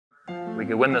We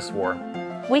could win this war.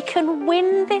 We can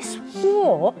win this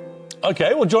war?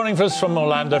 Okay, well, joining us from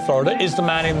Orlando, Florida, is the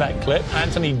man in that clip,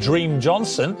 Anthony Dream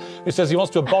Johnson, who says he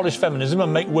wants to abolish feminism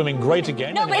and make women great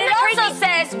again. No, but it also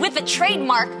says, with the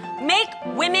trademark, make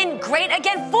women great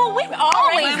again for women.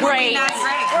 Always great.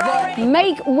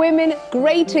 Make women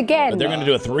great again. But they're going to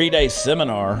do a 3-day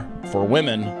seminar for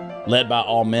women led by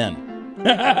all men. In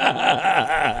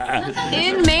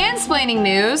mansplaining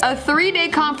news, a 3-day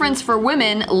conference for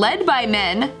women led by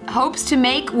men hopes to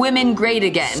make women great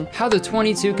again. How the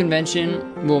 22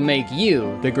 convention will make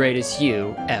you the greatest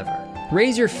you ever.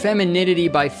 Raise your femininity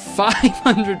by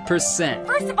 500%.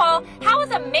 First of all, how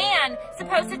is a man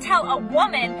supposed to tell a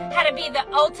woman how to be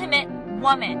the ultimate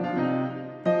woman?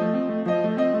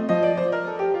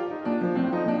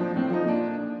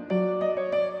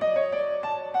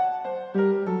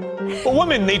 But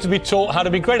women need to be taught how to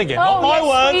be great again. Not my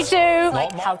words. We do.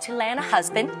 Like how to land a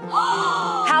husband,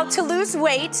 how to lose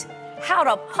weight, how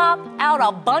to pop out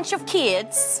a bunch of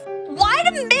kids. Why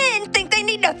do men think they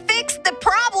need to fix the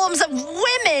problems of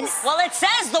women? Well, it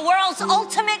says the world's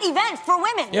ultimate event for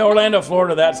women. Yeah, Orlando,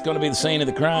 Florida, that's going to be the scene of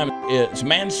the crime. It's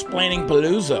mansplaining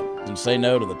palooza. And say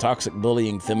no to the toxic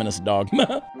bullying feminist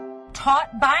dogma.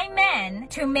 Taught by men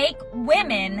to make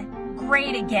women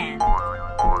great again.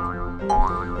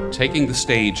 Taking the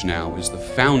stage now is the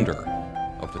founder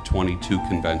of the 22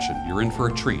 convention. You're in for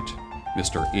a treat,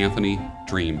 Mr. Anthony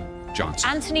Dream Johnson.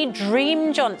 Anthony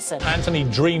Dream Johnson. Anthony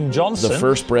Dream Johnson. The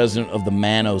first president of the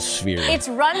manosphere. It's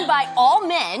run by all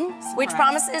men, which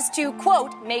promises to,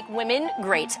 quote, make women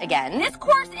great again. This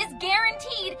course is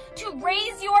guaranteed to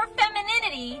raise your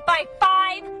femininity by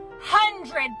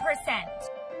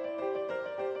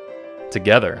 500%.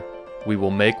 Together, we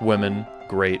will make women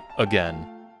great again.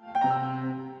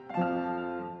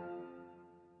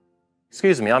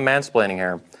 Excuse me, I'm mansplaining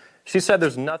here. She said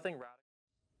there's nothing radical.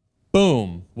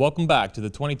 Boom! Welcome back to the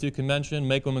 22 Convention,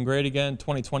 Make Women Great Again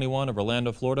 2021 of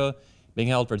Orlando, Florida, being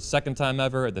held for the second time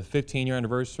ever at the 15-year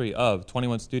anniversary of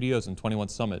 21 Studios and 21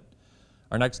 Summit.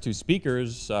 Our next two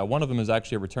speakers, one of them is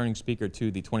actually a returning speaker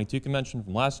to the 22 Convention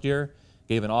from last year,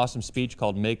 gave an awesome speech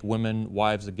called Make Women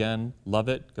Wives Again. Love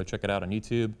it. Go check it out on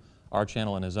YouTube, our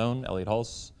channel and his own, Elliott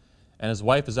Hulse. And his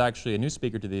wife is actually a new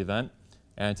speaker to the event.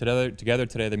 And together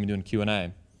today they've been doing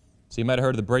Q&A. So you might have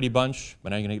heard of the Brady Bunch, but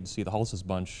now you're going to get to see the Hulse's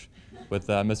bunch with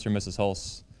Mr. and Mrs.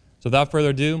 Hulse. So without further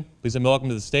ado, please welcome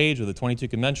to the stage of the 22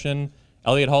 Convention,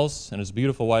 Elliott Hulse and his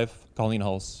beautiful wife, Colleen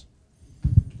Hulse.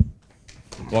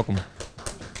 Welcome.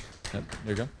 Yep, there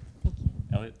you go. Thank you.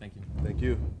 Elliott, thank you. Thank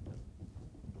you.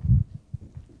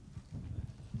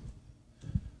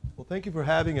 Well, thank you for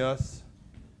having us.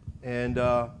 And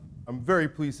I'm very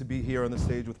pleased to be here on the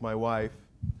stage with my wife.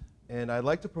 And I'd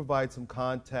like to provide some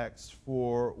context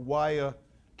for why a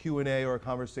Q&A or a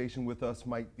conversation with us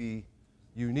might be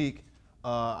unique.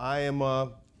 I am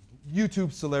a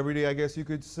YouTube celebrity, I guess you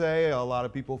could say. A lot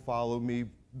of people follow me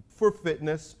for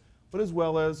fitness, but as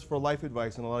well as for life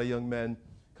advice. And a lot of young men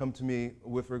come to me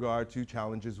with regard to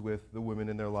challenges with the women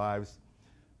in their lives.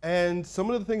 And some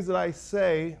of the things that I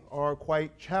say are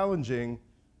quite challenging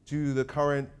to the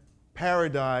current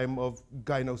paradigm of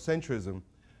gynocentrism.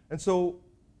 And so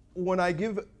when I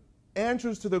give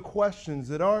answers to the questions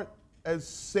that aren't as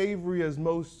savory as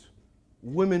most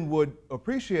women would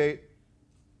appreciate,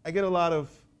 I get a lot of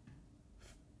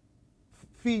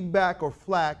feedback or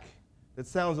flack that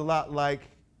sounds a lot like,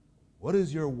 what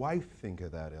does your wife think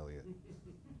of that, Elliott?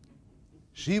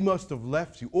 She must have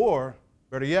left you, or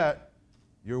better yet,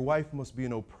 your wife must be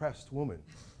an oppressed woman.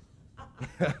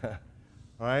 All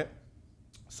right?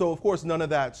 So of course none of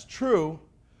that's true,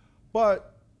 but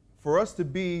for us to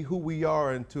be who we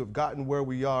are and to have gotten where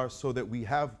we are so that we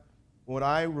have what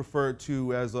I refer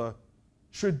to as a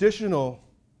traditional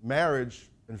marriage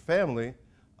and family,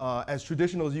 as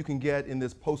traditional as you can get in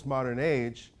this postmodern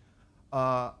age,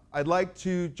 I'd like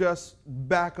to just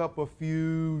back up a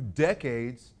few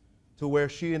decades to where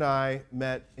she and I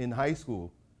met in high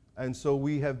school. And so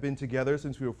we have been together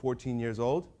since we were 14 years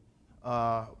old,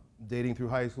 dating through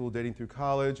high school, dating through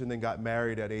college, and then got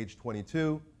married at age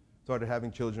 22. Started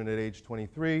having children at age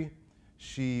 23.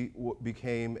 She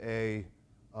became a,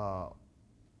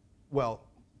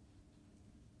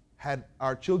 had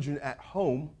our children at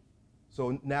home,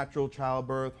 so natural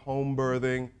childbirth, home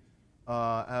birthing,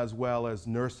 as well as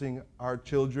nursing our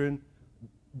children.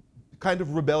 Kind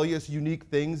of rebellious, unique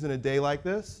things in a day like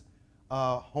this.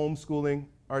 Homeschooling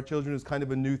our children is kind of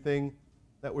a new thing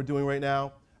that we're doing right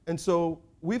now. And so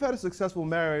we've had a successful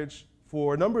marriage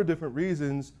for a number of different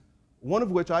reasons, one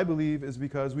of which I believe is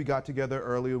because we got together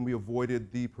early and we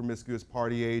avoided the promiscuous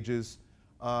party ages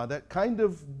that kind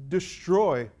of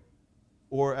destroy,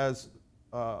 or as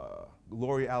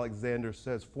Gloria Alexander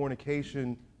says,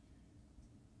 fornication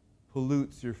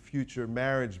pollutes your future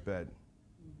marriage bed.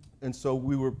 And so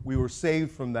we were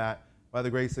saved from that by the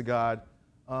grace of God,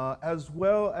 as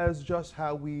well as just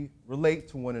how we relate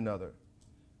to one another.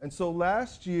 And so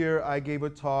last year I gave a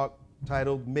talk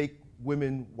titled Make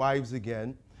Women Wives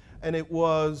Again, and it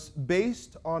was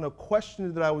based on a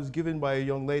question that I was given by a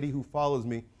young lady who follows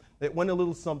me that went a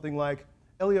little something like,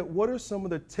 Elliott, what are some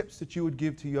of the tips that you would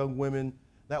give to young women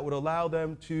that would allow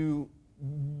them to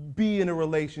be in a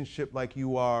relationship like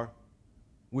you are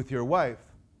with your wife?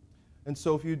 And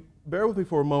so if you bear with me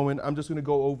for a moment, I'm just going to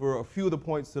go over a few of the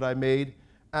points that I made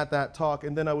at that talk,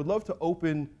 and then I would love to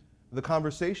open the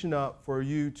conversation up for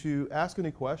you to ask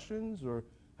any questions or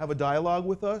have a dialogue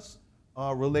with us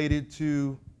related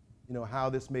to how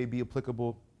this may be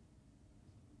applicable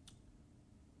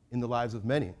in the lives of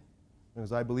many.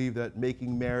 Because I believe that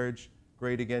making marriage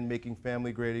great again, making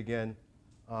family great again,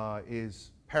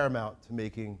 is paramount to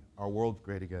making our world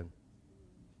great again.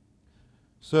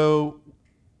 So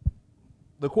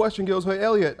the question goes, hey,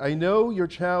 Elliott, I know your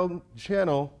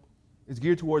channel is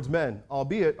geared towards men,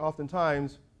 albeit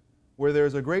oftentimes where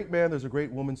there's a great man, there's a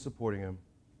great woman supporting him.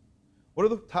 What are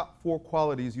the top 4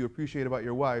 qualities you appreciate about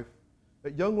your wife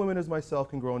that young women as myself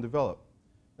can grow and develop?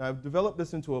 Now, I've developed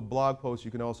this into a blog post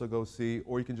you can also go see,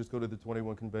 or you can just go to the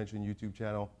 21 Convention YouTube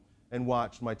channel and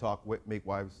watch my talk, Make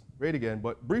Wives Great Again.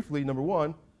 But briefly, number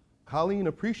 1, Colleen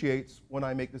appreciates when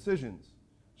I make decisions.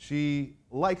 She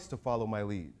likes to follow my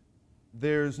lead.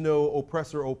 There's no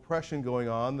oppressor-oppression going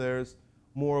on. There's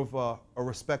more of a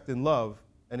respect and love.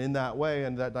 And in that way,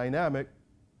 and that dynamic,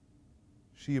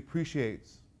 she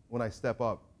appreciates when I step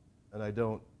up and I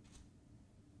don't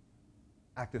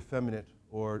act effeminate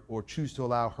or choose to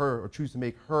allow her or choose to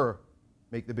make her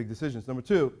make the big decisions. Number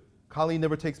 2, Colleen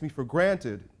never takes me for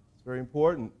granted. It's very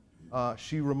important.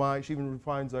 She even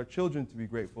reminds our children to be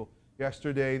grateful.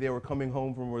 Yesterday, they were coming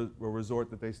home from a resort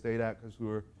that they stayed at because we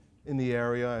were in the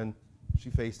area, and she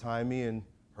FaceTimed me, and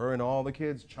her and all the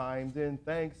kids chimed in,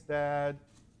 thanks, Dad.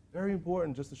 Very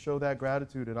important just to show that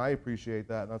gratitude, and I appreciate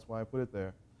that, and that's why I put it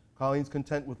there. Colleen's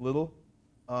content with little.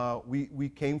 We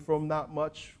came from not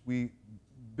much. We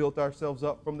built ourselves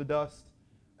up from the dust,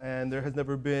 and there has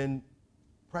never been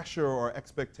pressure or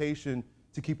expectation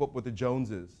to keep up with the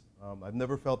Joneses. I've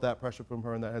never felt that pressure from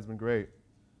her, and that has been great.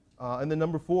 And then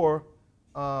number 4,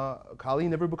 Colleen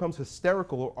never becomes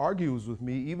hysterical or argues with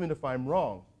me, even if I'm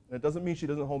wrong. And it doesn't mean she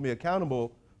doesn't hold me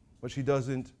accountable, but she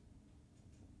doesn't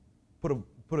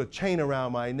put a chain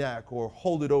around my neck or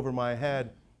hold it over my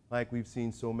head like we've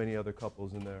seen so many other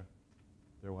couples and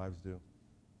their wives do. Do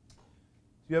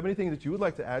you have anything that you would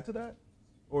like to add to that?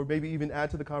 Or maybe even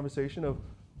add to the conversation of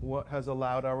what has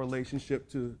allowed our relationship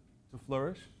to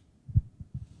flourish?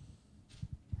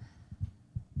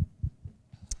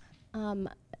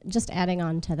 Just adding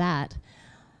on to that,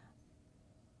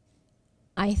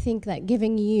 I think that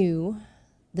giving you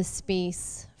the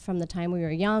space from the time we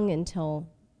were young until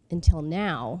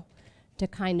now to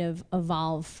kind of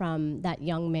evolve from that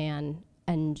young man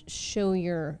and show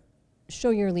your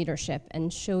leadership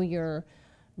and show your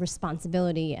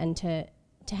responsibility, and to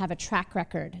have a track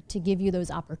record, to give you those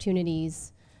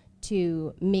opportunities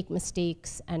to make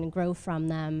mistakes and grow from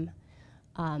them,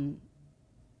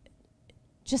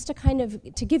 just to kind of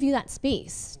to give you that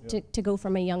space. Yep. to go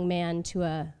from a young man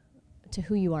to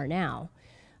who you are now.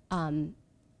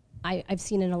 I've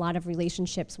seen in a lot of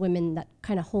relationships women that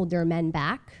kind of hold their men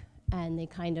back, and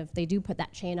they do put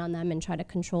that chain on them and try to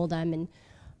control them.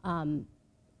 And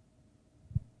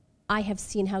I have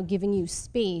seen how giving you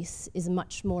space is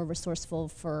much more resourceful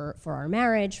for our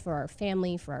marriage, for our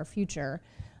family, for our future,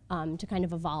 to kind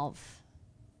of evolve.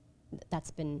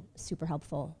 That's been super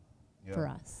helpful for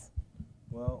us.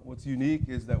 Well, what's unique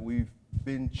is that we've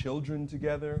been children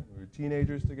together, we were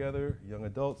teenagers together, young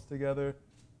adults together,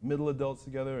 middle adults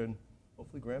together, and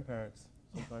hopefully grandparents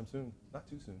sometime soon. Not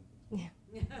too soon. Yeah.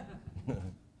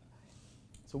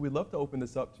 So we'd love to open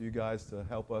this up to you guys to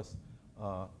help us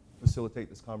facilitate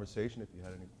this conversation if you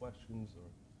had any questions or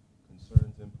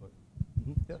concerns, input.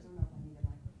 Mm-hmm. Yes.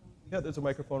 Yeah, there's a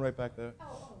microphone right back there.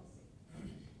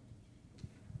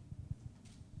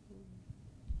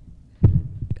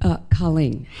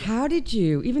 Colleen, how did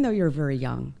you, even though you're very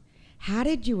young, how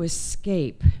did you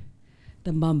escape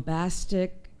the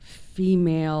bombastic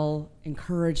female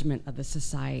encouragement of the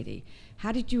society?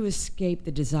 How did you escape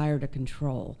the desire to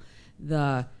control,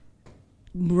 the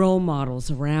role models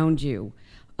around you?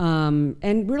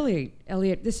 And really,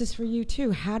 Elliott, this is for you too.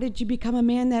 How did you become a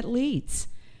man that leads?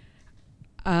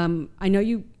 I know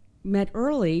you met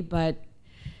early, but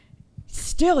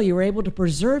still you were able to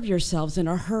preserve yourselves in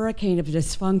a hurricane of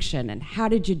dysfunction. And how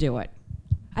did you do it?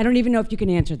 I don't even know if you can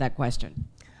answer that question.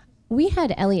 We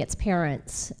had Elliott's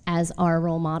parents as our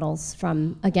role models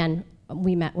from, again,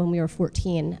 we met when we were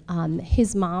 14.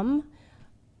 His mom,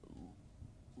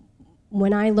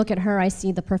 when I look at her, I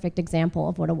see the perfect example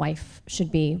of what a wife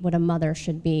should be, what a mother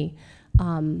should be.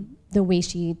 The way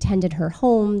she tended her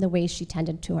home, the way she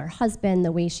tended to her husband,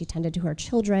 the way she tended to her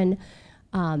children.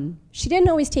 She didn't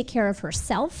always take care of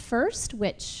herself first,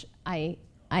 which I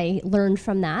learned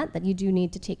from that you do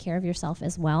need to take care of yourself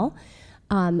as well.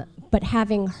 But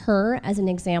having her as an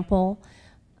example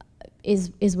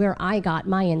is where I got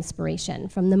my inspiration.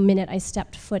 From the minute I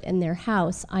stepped foot in their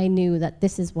house, I knew that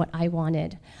this is what I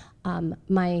wanted.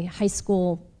 My high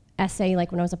school essay,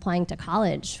 like when I was applying to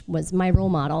college, was my role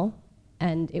model,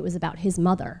 and it was about his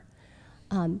mother.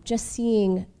 Just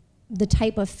seeing the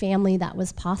type of family that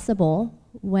was possible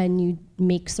when you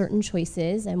make certain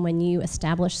choices and when you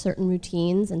establish certain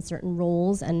routines and certain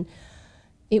roles, and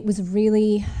it was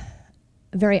really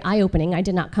very eye-opening. I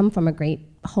did not come from a great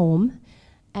home,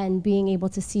 and being able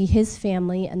to see his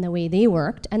family and the way they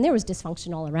worked, and there was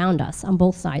dysfunction all around us on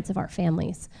both sides of our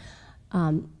families,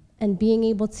 and being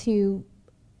able to,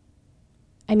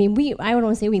 I mean, I don't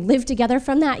want to say we lived together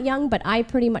from that young, but I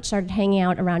pretty much started hanging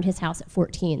out around his house at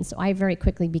 14, so I very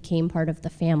quickly became part of the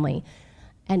family,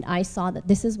 and I saw that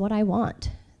this is what I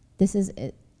want. This is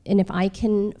it. And if I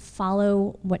can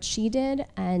follow what she did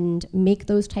and make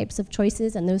those types of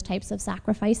choices and those types of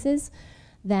sacrifices,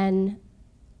 then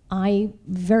I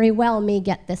very well may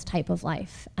get this type of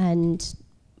life. And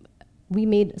we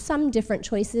made some different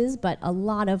choices, but a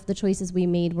lot of the choices we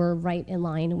made were right in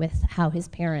line with how his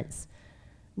parents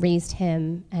raised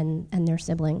him and their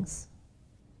siblings.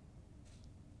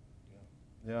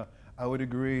 Yeah, I would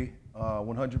agree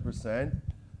 100%.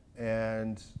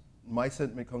 And my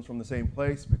sentiment comes from the same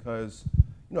place because,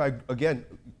 you know, again,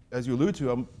 as you allude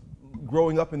to, I'm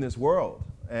growing up in this world,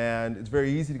 and it's very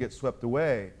easy to get swept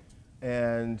away.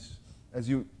 And as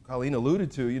you, Colleen, alluded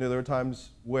to, you know, there were times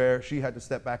where she had to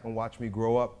step back and watch me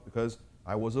grow up because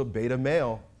I was a beta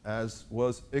male, as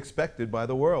was expected by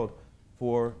the world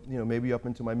for, you know, maybe up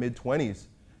into my mid-20s.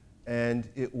 And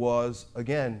it was,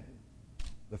 again,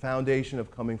 the foundation of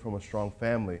coming from a strong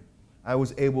family. I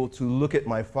was able to look at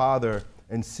my father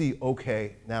and see,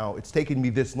 okay, now it's taken me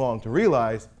this long to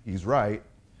realize he's right,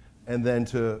 and then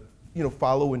to, you know,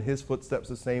 follow in his footsteps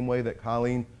the same way that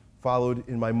Colleen followed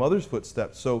in my mother's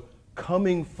footsteps. So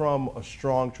coming from a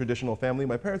strong traditional family,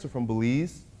 my parents are from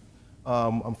Belize.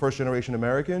 I'm first generation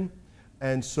American,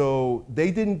 and so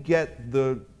they didn't get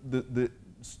the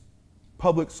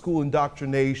public school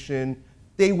indoctrination.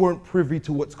 They weren't privy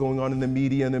to what's going on in the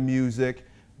media and the music.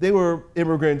 They were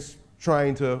immigrants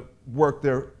trying to work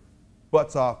their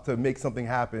butts off to make something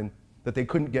happen that they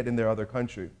couldn't get in their other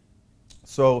country.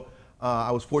 So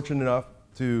I was fortunate enough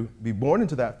to be born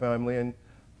into that family, and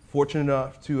fortunate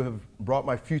enough to have brought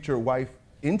my future wife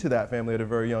into that family at a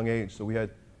very young age. So we had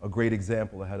a great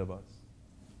example ahead of us.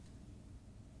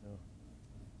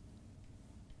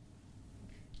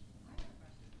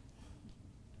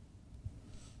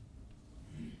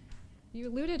 Yeah. You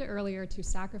alluded earlier to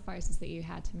sacrifices that you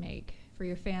had to make for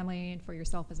your family and for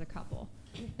yourself as a couple.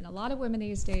 And a lot of women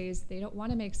these days, they don't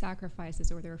want to make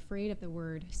sacrifices, or they're afraid of the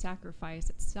word sacrifice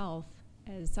itself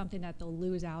as something that they'll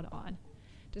lose out on.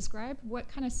 Describe what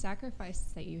kind of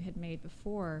sacrifices that you had made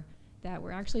before that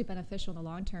were actually beneficial in the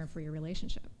long term for your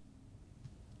relationship.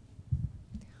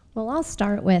 Well, I'll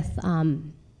start with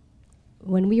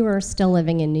when we were still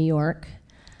living in New York,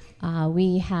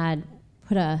 we had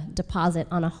put a deposit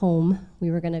on a home.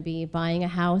 We were going to be buying a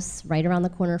house right around the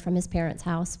corner from his parents'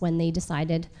 house when they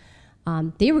decided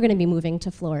they were going to be moving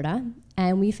to Florida,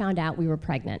 and we found out we were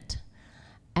pregnant.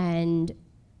 And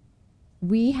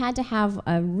we had to have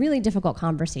a really difficult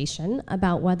conversation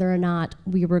about whether or not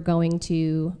we were going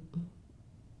to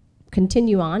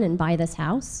continue on and buy this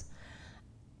house.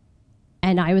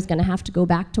 And I was going to have to go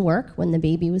back to work when the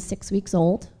baby was 6 weeks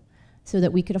old so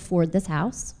that we could afford this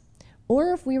house,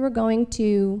 or if we were going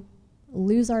to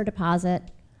lose our deposit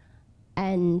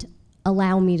and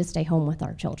allow me to stay home with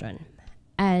our children.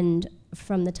 And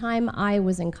from the time I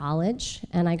was in college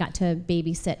and I got to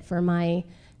babysit for my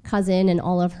cousin and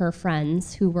all of her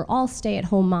friends who were all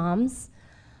stay-at-home moms,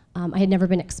 I had never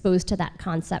been exposed to that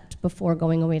concept before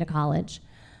going away to college.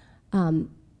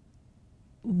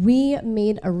 We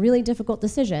made a really difficult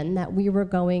decision that we were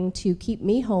going to keep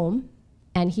me home,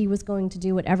 and he was going to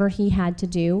do whatever he had to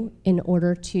do in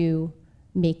order to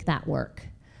make that work.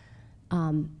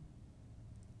 And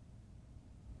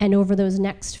over those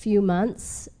next few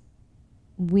months,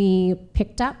 we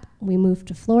picked up, we moved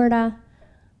to Florida,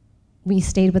 we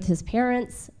stayed with his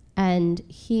parents, and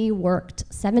he worked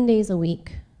 7 days a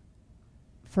week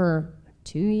for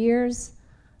 2 years,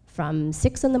 from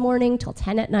 6 in the morning till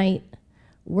 10 at night,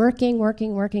 working,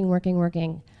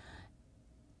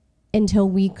 until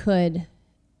we could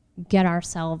get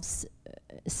ourselves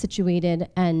situated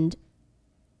and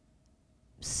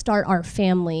start our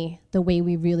family the way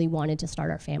we really wanted to start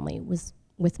our family, was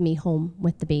with me home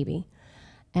with the baby.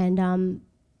 And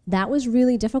that was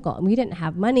really difficult. We didn't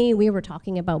have money. We were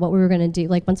talking about what we were gonna do.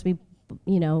 Like once we,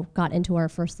 got into our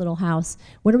first little house,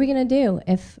 what are we gonna do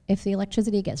if the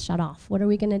electricity gets shut off? What are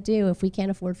we gonna do if we can't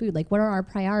afford food? Like, what are our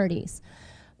priorities?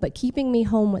 But keeping me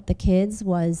home with the kids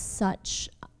was such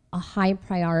a high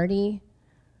priority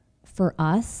for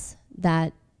us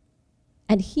that,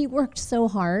 and he worked so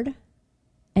hard,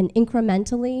 and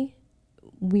incrementally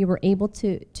we were able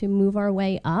to move our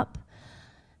way up.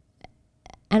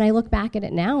 And I look back at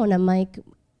it now and I'm like,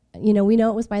 we know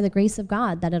it was by the grace of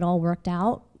God that it all worked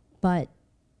out, but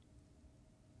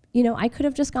I could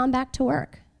have just gone back to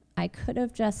work. I could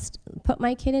have just put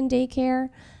my kid in daycare,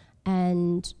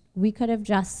 and we could have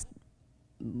just,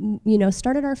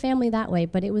 started our family that way.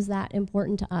 But it was that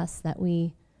important to us that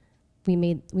we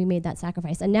made that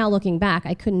sacrifice. And now looking back,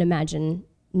 I couldn't imagine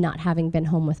not having been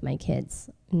home with my kids.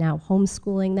 Now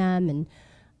homeschooling them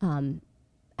and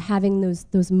having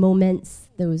those moments,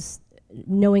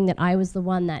 knowing that I was the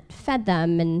one that fed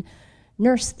them and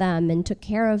nursed them and took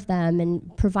care of them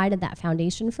and provided that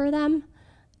foundation for them.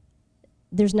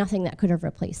 There's nothing that could have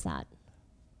replaced that.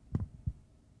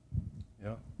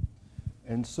 Yeah.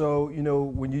 And so,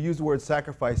 when you use the word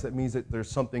sacrifice, that means that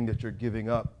there's something that you're giving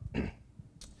up.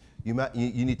 You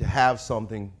need to have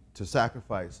something to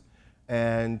sacrifice.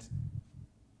 And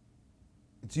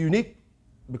it's unique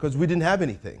because we didn't have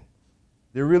anything.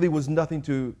 There really was nothing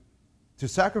to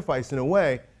sacrifice in a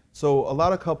way. So a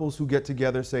lot of couples who get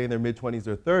together, say in their mid-20s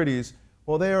or 30s,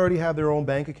 well, they already have their own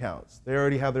bank accounts. They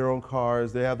already have their own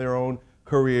cars. They have their own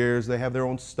careers. They have their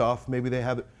own stuff. Maybe they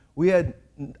have,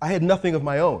 I had nothing of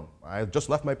my own. I just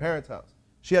left my parents' house.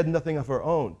 She had nothing of her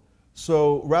own.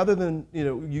 So rather than,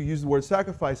 you use the word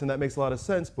sacrifice, and that makes a lot of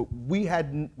sense, but we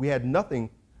had nothing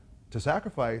to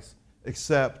sacrifice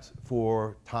except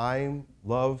for time,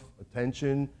 love,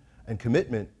 attention, and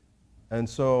commitment. And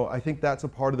so I think that's a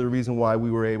part of the reason why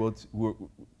we were able to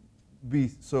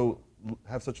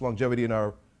have such longevity in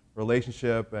our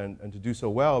relationship and to do so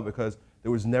well, because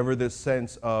there was never this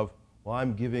sense of, well,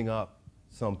 I'm giving up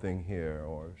something here,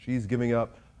 or she's giving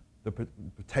up the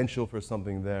potential for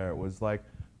something there. It was like,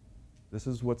 this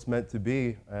is what's meant to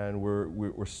be, and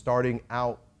we're starting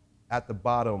out at the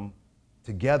bottom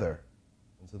together.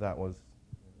 And so that's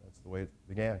the way it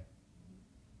began.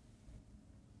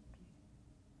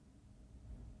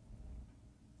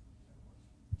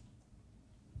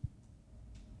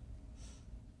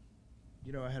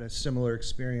 I had a similar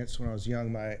experience when I was young.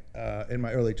 In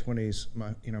my early 20s,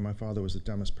 my father was the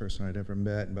dumbest person I'd ever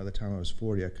met, and by the time I was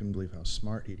 40, I couldn't believe how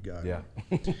smart he'd gotten. Yeah.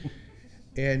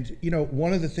 And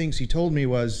one of the things he told me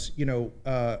was, you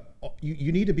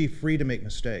need to be free to make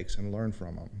mistakes and learn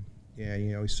from them. Yeah,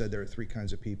 he said there are 3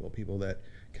 kinds of people: people that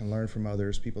can learn from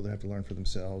others, people that have to learn for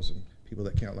themselves, and people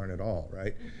that can't learn at all.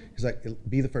 Right? He's like,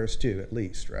 be the first 2 at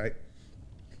least, right?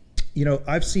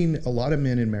 I've seen a lot of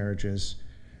men in marriages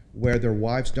where their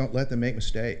wives don't let them make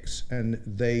mistakes, and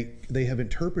they have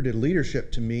interpreted leadership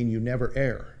to mean you never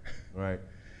err. Right.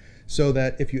 So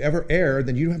that if you ever err,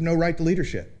 then you have no right to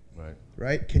leadership. Right.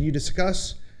 Right? Can you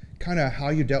discuss kind of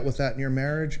how you dealt with that in your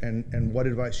marriage, and what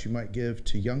advice you might give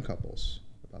to young couples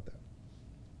about that?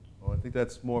 Well, I think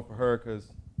that's more for her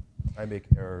because I make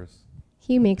errors.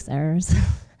 He makes errors.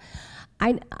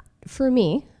 For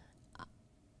me,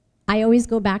 I always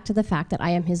go back to the fact that I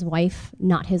am his wife,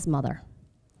 not his mother.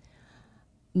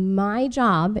 My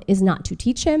job is not to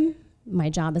teach him. My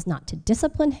job is not to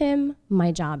discipline him.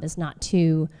 My job is not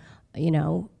to,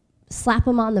 slap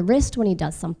him on the wrist when he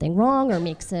does something wrong or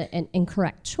makes an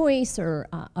incorrect choice or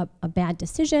a bad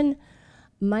decision.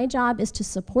 My job is to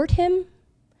support him,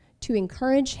 to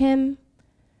encourage him,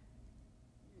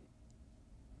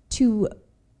 to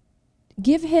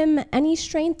give him any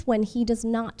strength when he does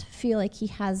not feel like he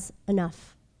has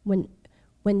enough. When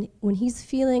he's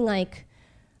feeling like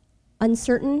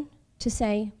uncertain, to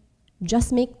say,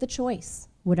 just make the choice.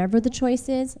 Whatever the choice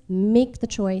is, make the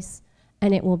choice,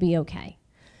 and it will be okay.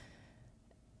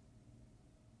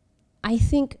 I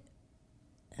think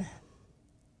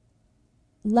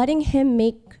letting him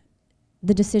make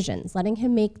the decisions, letting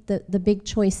him make the big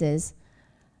choices,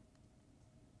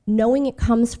 knowing it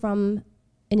comes from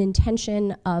an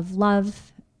intention of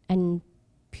love and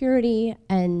purity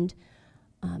and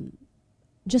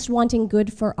just wanting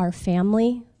good for our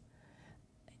family,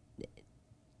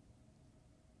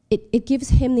 it gives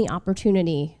him the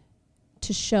opportunity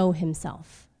to show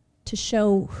himself, to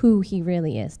show who he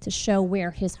really is, to show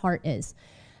where his heart is.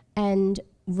 And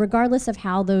regardless of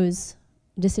how those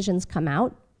decisions come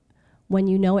out, when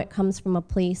you know it comes from a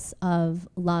place of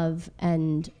love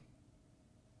and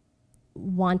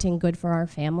wanting good for our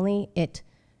family, it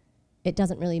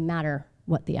doesn't really matter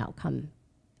what the outcome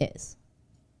is.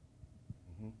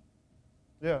 Mm-hmm.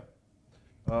 Yeah.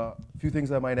 A few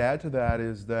things I might add to that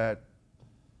is that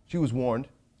she was warned.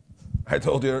 I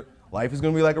told her life is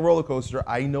going to be like a roller coaster.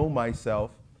 I know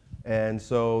myself, and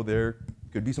so there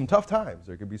could be some tough times.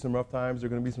 There could be some rough times. There are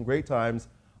going to be some great times.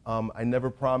 I never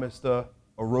promised a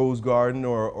rose garden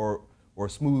or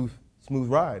smooth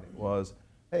ride. It was,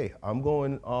 hey, I'm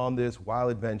going on this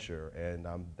wild adventure, and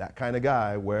I'm that kind of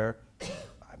guy where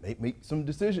I may make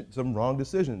some wrong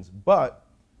decisions. But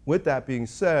with that being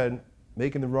said,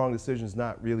 making the wrong decision is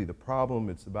not really the problem.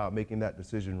 It's about making that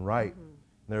decision right. Mm-hmm.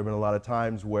 There have been a lot of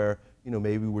times where,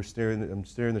 maybe I'm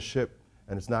steering the ship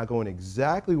and it's not going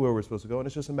exactly where we're supposed to go, and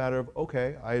it's just a matter of,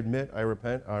 okay, I admit, I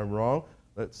repent, I'm wrong,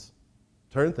 let's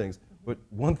turn things. But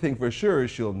one thing for sure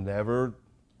is she'll never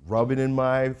rub it in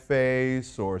my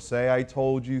face or say I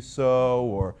told you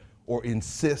so or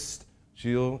insist.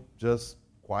 She'll just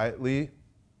quietly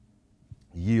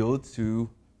yield to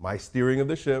my steering of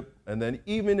the ship, and then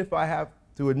even if I have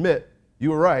to admit you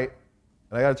were right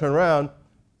and I got to turn around,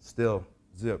 still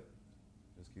zip.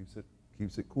 Just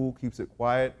keeps it cool, keeps it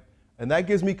quiet, and that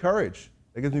gives me courage.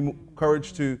 That gives me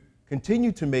courage to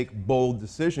continue to make bold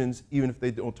decisions even if they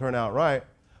don't turn out right,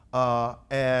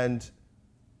 and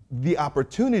the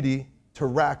opportunity to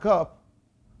rack up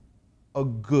a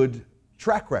good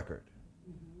track record,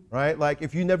 right? Like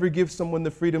if you never give someone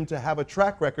the freedom to have a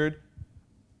track record,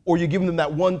 or you give them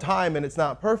that one time and it's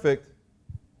not perfect,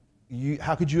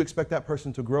 how could you expect that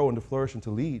person to grow and to flourish and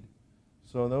to lead?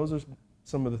 So those are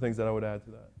some of the things that I would add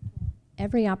to that.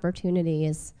 Every opportunity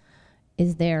is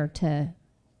there to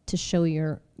show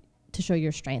your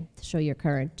strength, to show your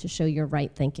courage, to show your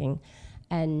right thinking,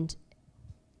 and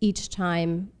each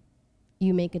time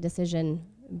you make a decision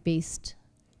based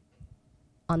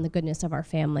on the goodness of our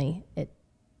family,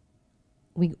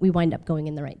 we wind up going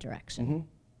in the right direction.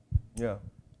 Mm-hmm. Yeah.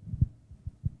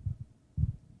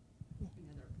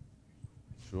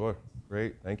 Sure.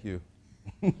 Great. Thank you.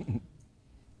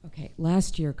 Okay.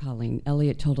 Last year, Colleen,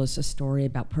 Elliott told us a story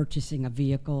about purchasing a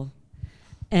vehicle,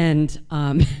 and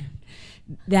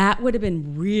that would have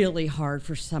been really hard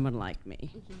for someone like me.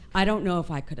 Mm-hmm. I don't know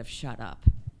if I could have shut up.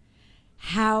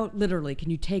 How, literally, can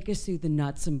you take us through the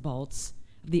nuts and bolts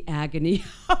of the agony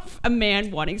of a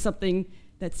man wanting something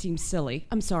that seems silly?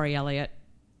 I'm sorry, Elliott.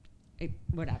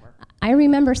 Whatever. I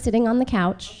remember sitting on the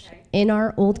couch in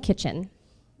our old kitchen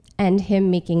and him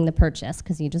making the purchase,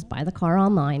 because you just buy the car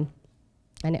online,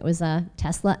 and it was a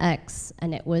Tesla X,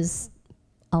 and it was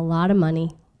a lot of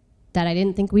money that I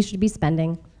didn't think we should be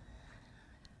spending.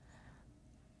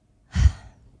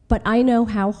 But I know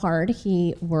how hard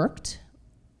he worked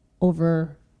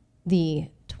over the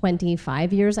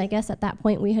 25 years, I guess, at that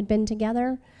point we had been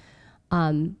together.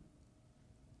 And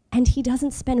he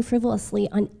doesn't spend frivolously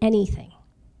on anything.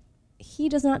 He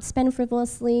does not spend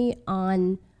frivolously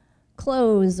on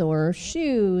clothes or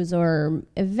shoes or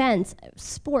events,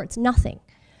 sports, nothing.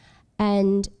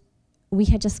 And we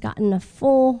had just gotten a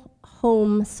full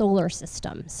home solar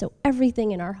system. So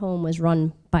everything in our home was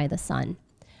run by the sun.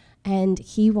 And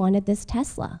he wanted this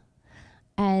Tesla.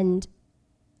 And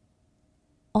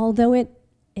although it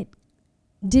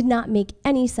did not make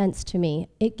any sense to me,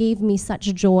 it gave me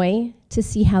such joy to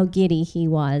see how giddy he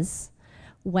was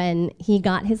when he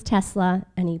got his Tesla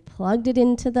and he plugged it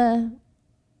into the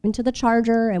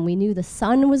charger, and we knew the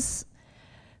sun was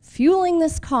fueling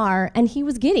this car, and he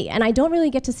was giddy. And I don't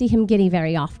really get to see him giddy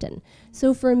very often.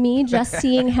 So for me, just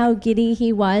seeing how giddy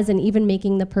he was and even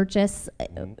making the purchase,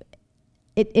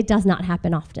 it does not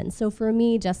happen often. So for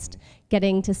me, just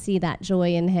getting to see that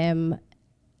joy in him,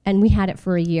 and we had it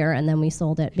for a year and then we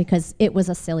sold it because it was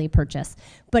a silly purchase,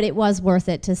 but it was worth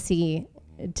it to see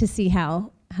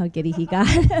how giddy he got.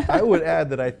 I would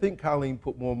add that I think Colleen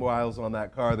put more miles on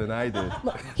that car than I did.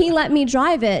 He let me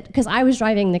drive it because I was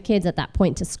driving the kids at that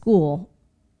point to school.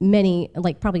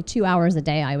 Probably 2 hours a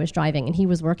day I was driving, and he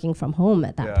was working from home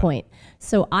at that point.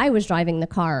 So I was driving the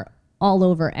car all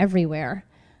over everywhere.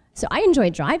 So I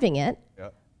enjoyed driving it. Yeah.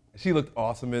 She looked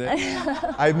awesome in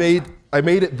it. I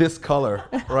made it this color,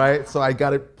 right? So I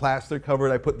got it plaster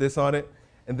covered. I put this on it.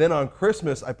 And then on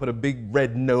Christmas, I put a big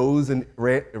red nose and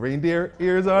reindeer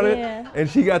ears on it. Yeah. And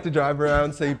she got to drive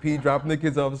around St. Pete, dropping the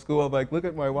kids off at school. I'm like, look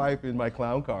at my wife in my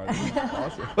clown car. This is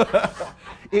awesome.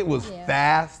 It was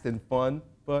fast and fun,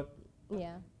 but.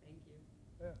 Yeah.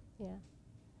 Yeah.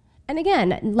 And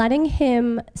again, letting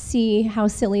him see how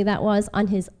silly that was on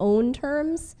his own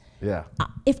terms. Yeah.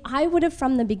 If I would have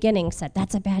from the beginning said,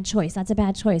 that's a bad choice,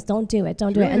 don't do it,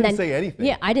 don't do it. And then say anything.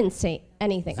 Yeah, I didn't say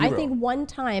anything. Zero. I think one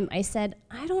time I said,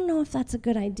 I don't know if that's a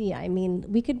good idea. I mean,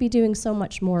 we could be doing so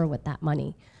much more with that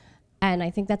money. And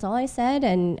I think that's all I said.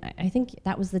 And I think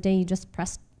that was the day you just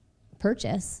pressed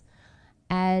purchase.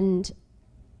 And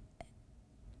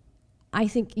I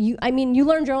think you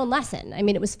learned your own lesson. I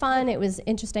mean, it was fun, it was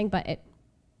interesting, but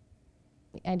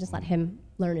I just let him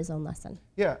learn his own lesson.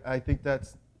 Yeah, I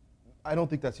don't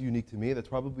think that's unique to me. That's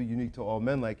probably unique to all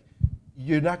men. Like,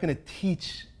 you're not going to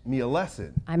teach me a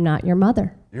lesson. I'm not your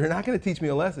mother. You're not going to teach me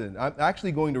a lesson. I'm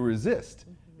actually going to resist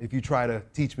if you try to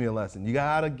teach me a lesson. You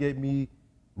got to give me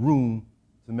room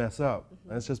to mess up.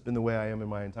 That's just been the way I am in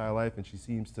my entire life, and she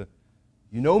seems to,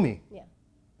 you know me. Yeah.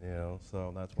 You know,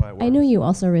 so that's why it works. I know you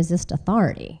also resist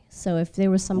authority. So if there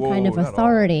was some kind of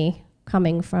authority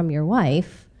coming from your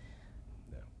wife,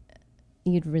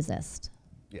 you'd resist.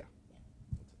 Yeah.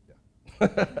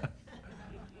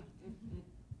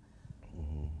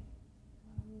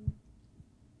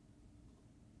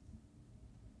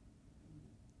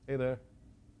 Hey there.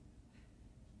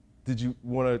 Did you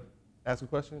want to ask a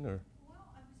question, or? Well,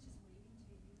 I was just waving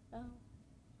to you. Oh.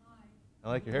 Hi. I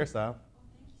like your hairstyle.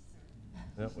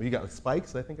 Yeah, well, you got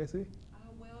spikes, I think I see.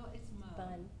 Well, it's mo.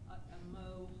 A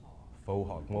mohawk. Faux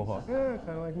hawk, mohawk. Yeah,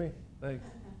 kind of like me. Thanks.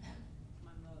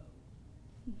 My mo.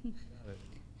 Got it.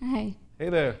 Hi. Hey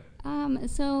there.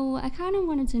 So I kind of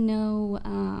wanted to know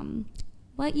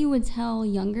what you would tell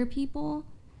younger people,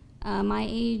 my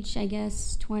age, I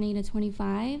guess 20 to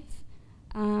 25,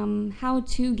 how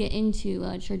to get into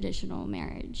a traditional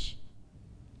marriage.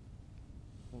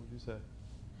 What would you say?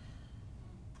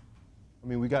 I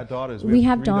mean, we got daughters. We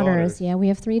have daughters. Yeah, we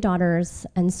have 3 daughters.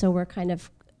 And so we're kind of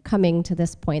coming to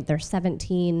this point. They're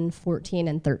 17, 14,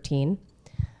 and 13.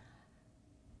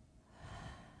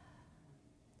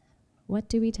 What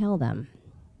do we tell them?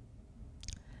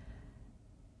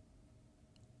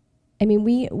 I mean,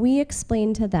 we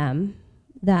explain to them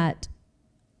that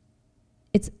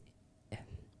it's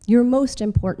your most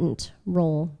important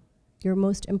role, your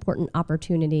most important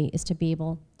opportunity is to be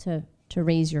able to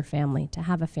raise your family, to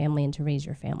have a family and to raise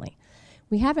your family.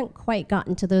 We haven't quite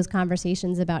gotten to those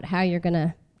conversations about how you're going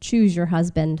to choose your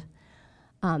husband,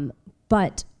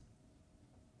 but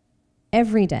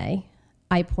every day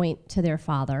I point to their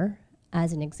father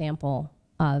as an example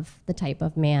of the type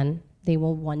of man they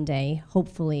will one day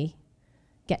hopefully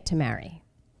get to marry.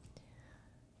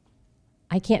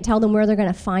 I can't tell them where they're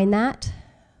going to find that.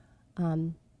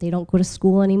 They don't go to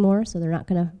school anymore, so they're not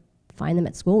going to find them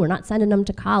at school. We're not sending them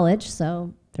to college,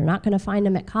 so they're not going to find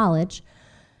them at college.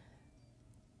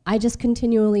 I just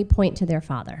continually point to their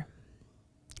father.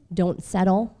 Don't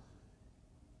settle.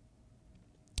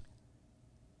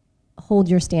 Hold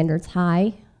your standards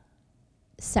high.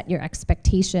 Set your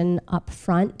expectation up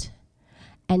front,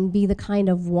 and be the kind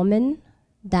of woman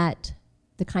that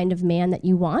the kind of man that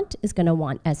you want is going to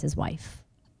want as his wife.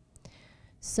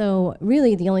 So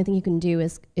really the only thing you can do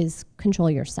is control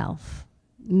yourself.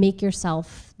 Make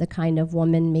yourself the kind of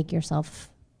woman, make yourself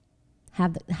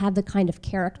have the kind of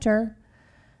character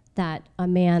that a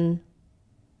man,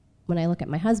 when I look at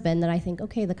my husband, that I think,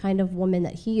 okay, the kind of woman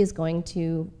that he is going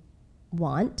to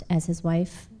want as his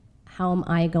wife, how am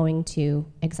I going to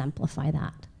exemplify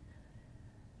that?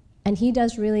 And he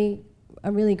does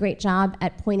a really great job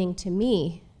at pointing to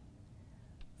me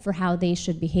for how they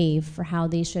should behave, for how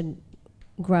they should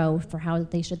grow, for how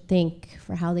they should think,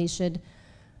 for how they should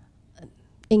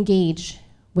engage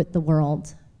with the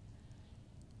world.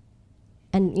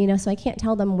 And so I can't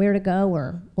tell them where to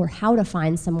go or how to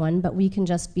find someone, but we can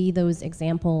just be those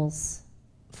examples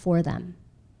for them.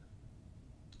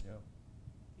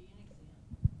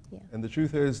 Yeah. And the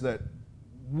truth is that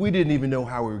we didn't even know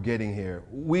how we were getting here.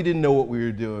 We didn't know what we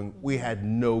were doing. We had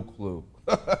no clue,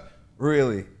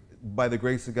 really, by the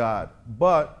grace of God.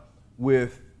 But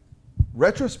with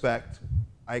retrospect,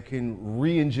 I can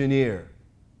re-engineer,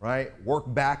 right?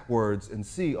 Work backwards and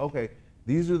see, okay,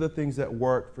 these are the things that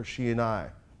work for she and I.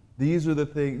 These are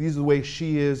the way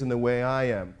she is and the way I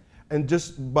am. And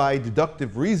just by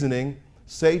deductive reasoning,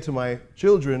 say to my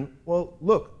children, well,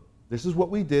 look, this is what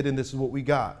we did and this is what we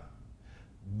got.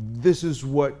 This is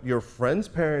what your friend's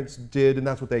parents did and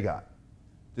that's what they got.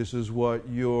 This is what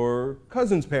your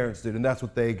cousin's parents did and that's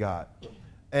what they got.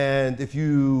 And if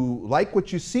you like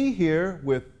what you see here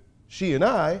with she and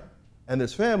I and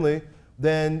this family,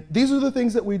 then these are the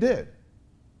things that we did,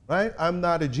 right? I'm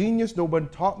not a genius, nobody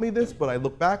taught me this, but I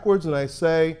look backwards and I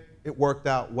say it worked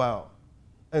out well.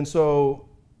 And so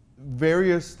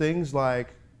various things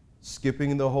like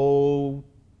skipping the whole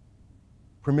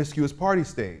promiscuous party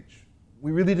stage,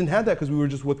 we really didn't have that because we were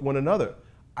just with one another.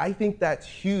 I think that's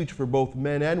huge for both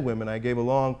men and women. I gave a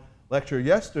long lecture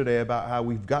yesterday about how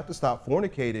we've got to stop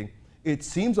fornicating. It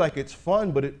seems like it's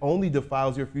fun, but it only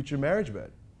defiles your future marriage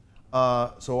bed.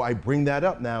 So I bring that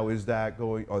up now. Are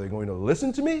they going to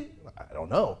listen to me? I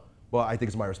don't know. But I think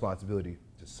it's my responsibility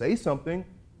to say something.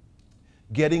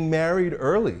 Getting married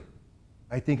early,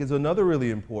 I think, is another really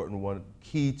important one,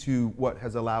 key to what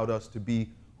has allowed us to be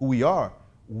who we are.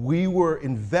 We were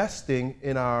investing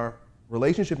in our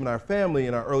relationship, in our family,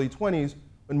 in our early 20s,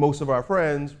 when most of our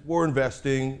friends were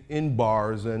investing in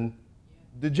bars and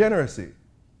degeneracy,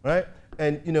 right?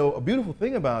 And, you know, a beautiful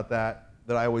thing about that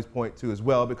I always point to as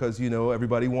well, because, you know,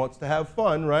 everybody wants to have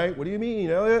fun, right? What do you mean,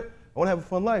 Elliott? I want to have a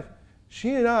fun life.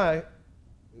 She and I,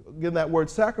 given that word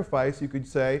sacrifice, you could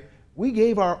say, we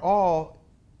gave our all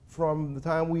from the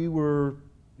time we were,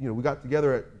 you know, we got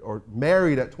together or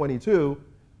married at 22,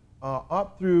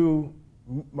 up through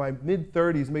my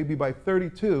mid-30s, maybe by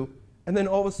 32, and then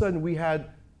all of a sudden we had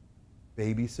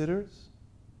babysitters,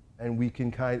 and we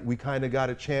kind of got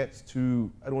a chance to,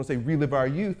 I don't want to say relive our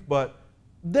youth, but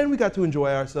then we got to enjoy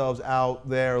ourselves out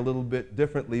there a little bit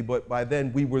differently. But by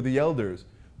then we were the elders.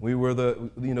 We were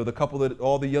the, you know, the couple that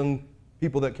all the young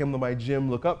people that came to my gym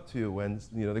look up to, and,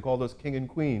 you know, they called us king and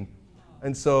queen.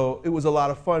 And so it was a lot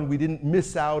of fun. We didn't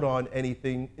miss out on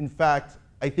anything. In fact,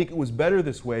 I think it was better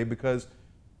this way, because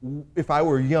if I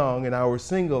were young and I were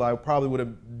single, I probably would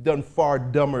have done far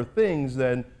dumber things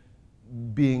than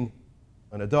being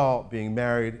an adult, being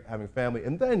married, having a family,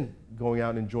 and then going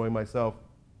out and enjoying myself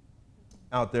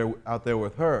out there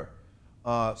with her.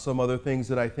 Some other things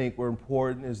that I think were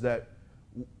important is that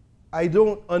I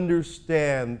don't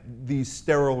understand the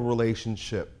sterile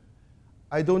relationship.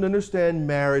 I don't understand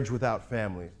marriage without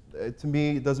family. To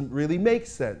me, it doesn't really make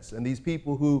sense. And these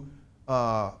people who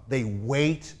they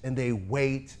wait and they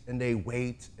wait and they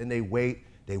wait and they wait.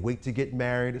 They wait to get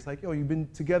married. It's like, yo, you've been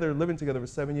together, living together for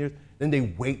 7 years. Then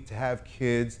they wait to have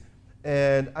kids.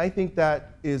 And I think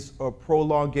that is a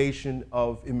prolongation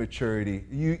of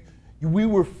immaturity. We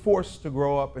were forced to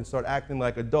grow up and start acting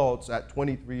like adults at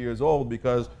 23 years old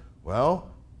because,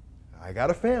 well, I got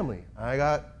a family, I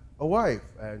got a wife,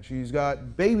 and she's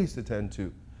got babies to tend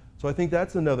to. So I think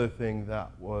that's another thing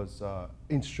that was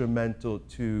instrumental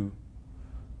to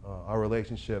our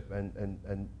relationship,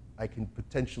 and I can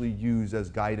potentially use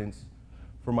as guidance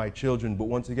for my children. But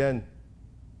once again,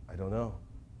 I don't know.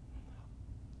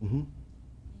 Mm-hmm.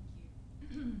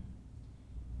 Thank you.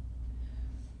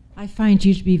 I find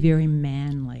you to be very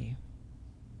manly.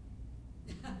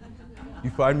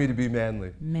 You find me to be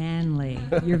manly? Manly.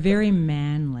 You're very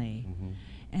manly. Mm-hmm.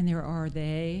 And there are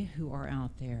they who are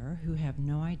out there who have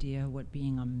no idea what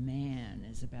being a man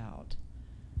is about.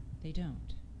 They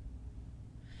don't.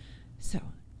 So,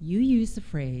 you use the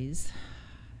phrase,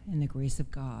 in the grace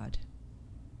of God.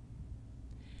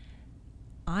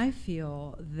 I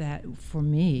feel that for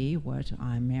me,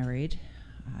 I'm married,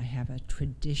 I have a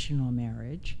traditional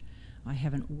marriage. I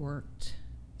haven't worked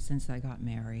since I got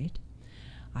married.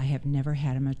 I have never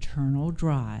had a maternal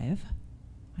drive.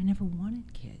 I never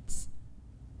wanted kids.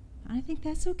 I think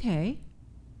that's okay.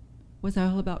 Was I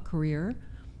all about career?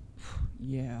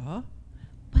 Yeah.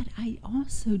 But I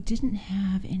also didn't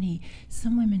have any,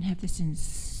 some women have this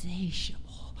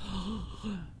insatiable,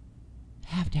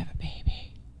 have to have a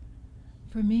baby.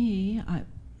 For me, I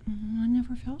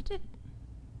never felt it.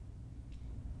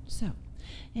 So,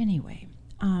 anyway,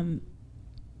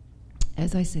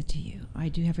 as I said to you, I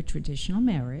do have a traditional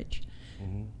marriage.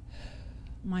 Mm-hmm.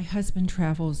 My husband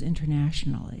travels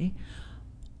internationally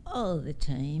all the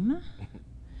time.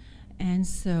 And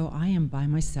so I am by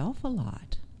myself a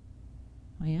lot.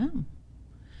 I am.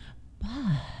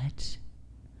 But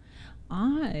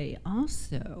I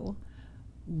also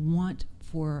want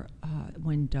for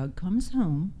when Doug comes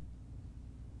home,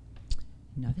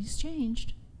 nothing's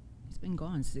changed. He's been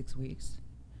gone 6 weeks.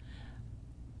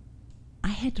 I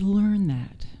had to learn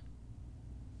that.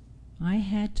 I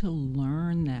had to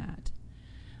learn that.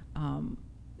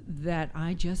 That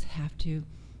I just have to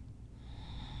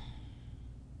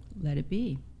let it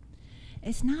be.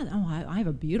 It's not, I have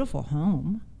a beautiful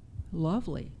home,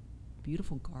 lovely,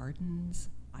 beautiful gardens.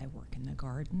 I work in the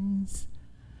gardens.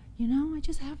 You know, I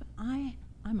just have,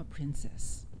 I'm a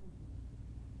princess.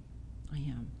 I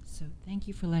am. So thank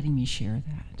you for letting me share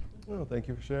that. Oh, thank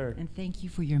you for sharing. And thank you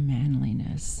for your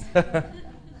manliness.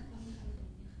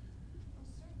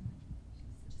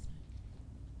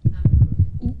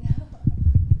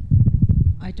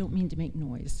 I don't mean to make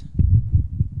noise.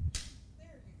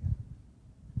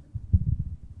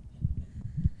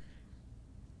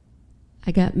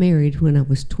 I got married when I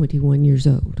was 21 years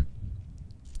old.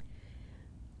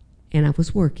 And I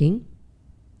was working.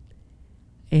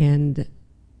 And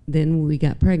then we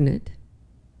got pregnant.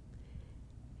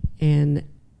 And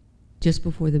just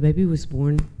before the baby was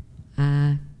born,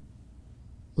 I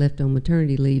left on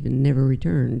maternity leave and never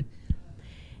returned.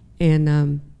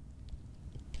 And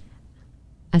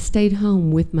I stayed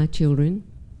home with my children.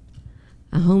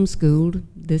 I homeschooled.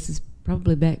 This is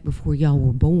probably back before y'all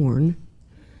were born.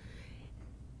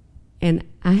 And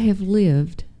I have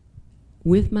lived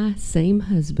with my same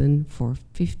husband for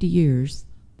 50 years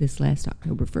this last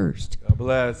October 1st. God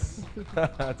bless.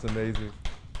 That's amazing.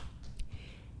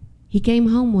 He came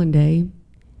home one day.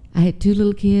 I had 2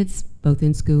 little kids, both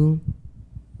in school.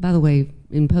 By the way,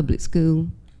 in public school,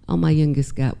 all my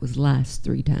youngest got was lice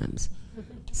 3 times.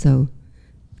 So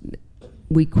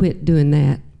we quit doing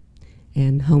that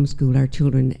and homeschooled our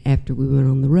children after we went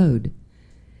on the road.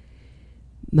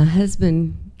 My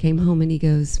husband came home and he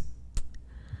goes,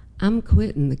 I'm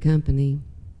quitting the company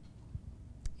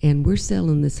and we're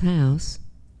selling this house.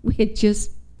 We had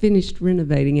just finished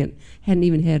renovating it, hadn't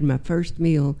even had my first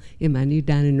meal in my new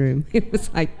dining room. It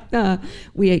was like,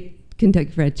 we ate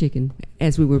Kentucky Fried Chicken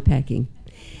as we were packing.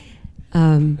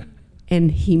 And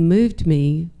he moved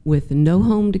me with no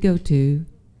home to go to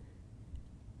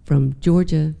from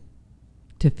Georgia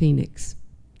to Phoenix.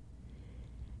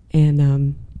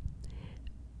 And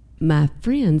my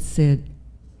friends said,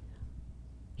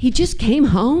 he just came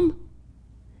home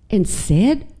and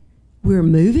said, we're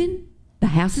moving? The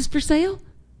house is for sale?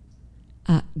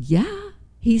 Yeah,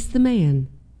 he's the man.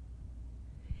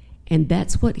 And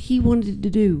that's what he wanted to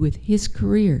do with his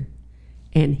career.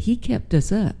 And he kept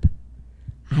us up.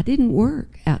 I didn't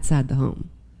work outside the home.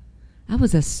 I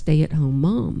was a stay-at-home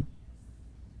mom.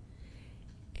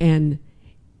 And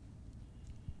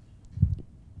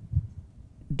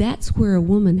that's where a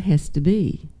woman has to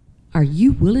be. Are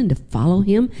you willing to follow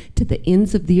him to the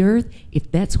ends of the earth if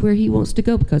that's where he wants to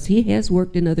go? Because he has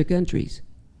worked in other countries.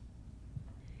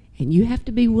 And you have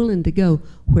to be willing to go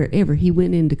wherever. He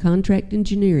went into contract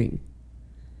engineering.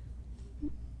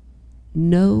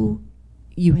 No,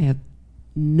 you have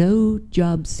no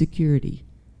job security,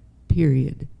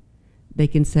 period. They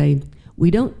can say,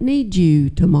 we don't need you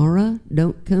tomorrow,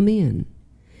 don't come in.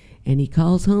 And he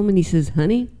calls home and he says,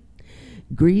 honey,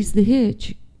 grease the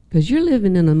hitch, because you're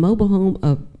living in a mobile home,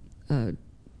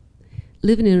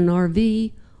 living in an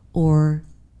RV, or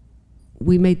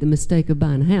we made the mistake of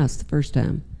buying a house the first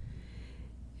time.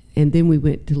 And then we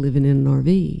went to living in an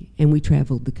RV, and we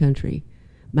traveled the country.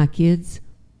 My kids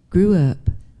grew up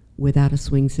without a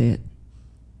swing set,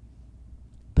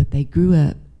 but they grew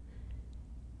up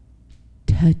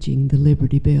touching the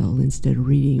Liberty Bell instead of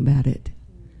reading about it.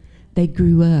 They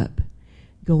grew up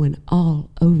going all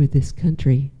over this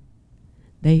country.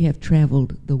 They have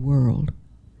traveled the world.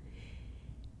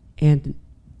 And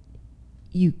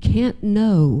you can't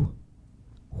know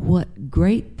what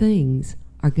great things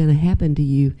are going to happen to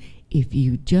you if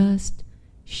you just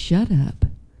shut up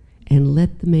and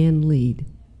let the man lead.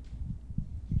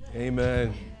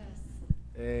 Amen.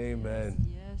 Amen.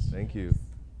 Yes. Thank you.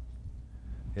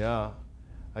 Yeah.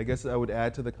 I guess I would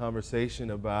add to the conversation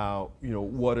about,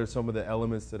 what are some of the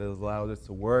elements that has allowed us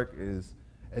to work is,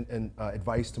 and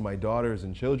advice to my daughters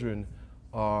and children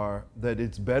are that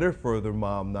it's better for their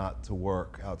mom not to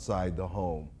work outside the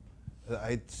home.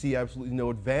 I see absolutely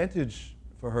no advantage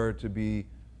for her to be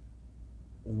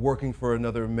working for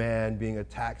another man, being a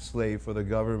tax slave for the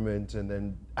government, and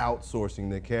then outsourcing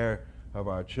the care of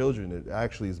our children. It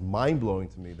actually is mind-blowing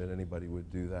to me that anybody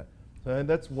would do that. And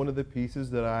that's one of the pieces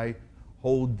that I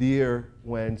hold dear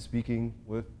when speaking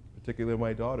with particularly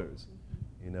my daughters.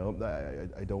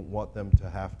 I don't want them to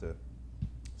have to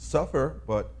suffer,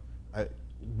 but I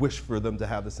wish for them to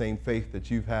have the same faith that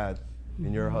you've had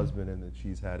in your husband and that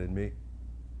she's had in me.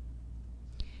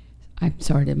 I'm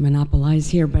sorry to monopolize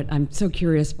here, but I'm so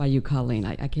curious by you, Colleen.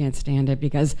 I can't stand it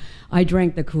because I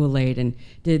drank the Kool-Aid and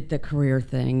did the career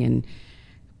thing and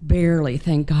barely,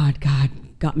 thank God,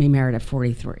 got me married at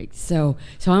 43. So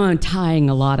I'm untying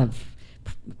a lot of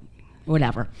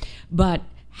whatever. But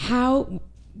how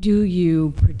do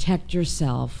you protect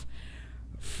yourself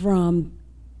from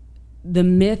the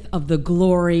myth of the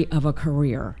glory of a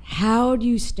career? How do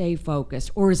you stay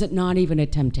focused, or is it not even a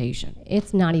temptation?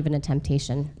 It's not even a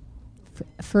temptation.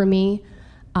 For me,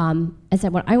 I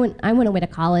said, when I went away to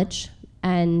college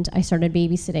and I started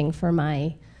babysitting for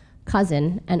my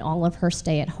cousin and all of her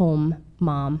stay-at-home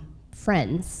mom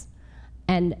friends.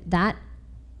 And that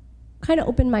kind of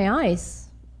opened my eyes.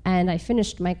 And I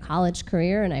finished my college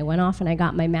career, and I went off and I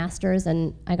got my master's,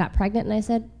 and I got pregnant, and I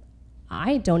said,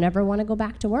 I don't ever want to go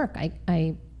back to work.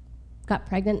 I got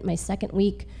pregnant my second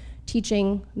week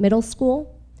teaching middle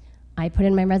school. I put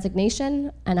in my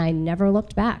resignation, and I never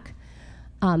looked back.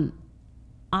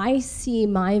 I see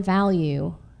my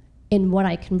value in what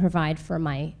I can provide for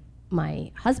my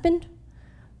husband,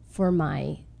 for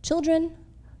my children,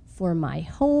 for my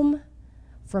home,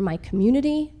 for my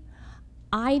community.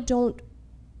 I don't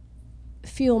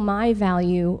feel my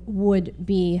value would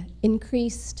be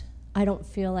increased. I don't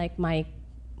feel like my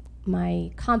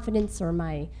confidence or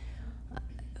my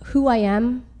who I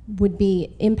am would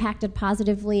be impacted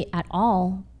positively at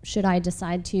all should I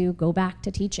decide to go back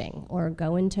to teaching or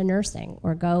go into nursing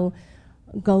or go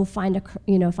find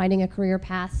finding a career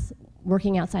path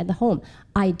working outside the home.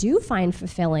 I do find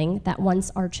fulfilling that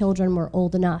once our children were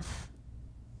old enough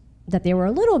that they were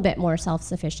a little bit more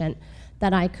self-sufficient,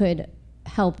 that I could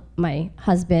help my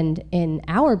husband in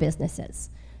our businesses.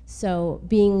 So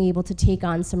being able to take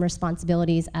on some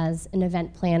responsibilities as an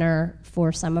event planner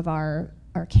for some of our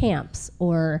camps,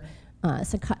 or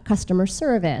customer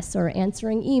service, or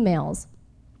answering emails.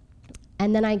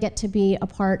 And then I get to be a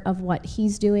part of what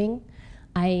he's doing.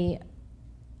 I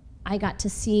got to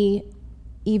see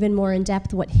even more in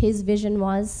depth what his vision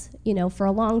was. You know, for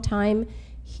a long time,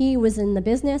 he was in the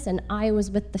business and I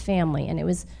was with the family. And it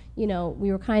was, you know,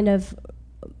 we were kind of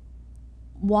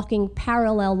walking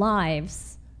parallel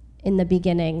lives in the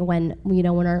beginning when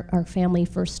our family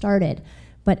first started.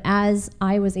 But as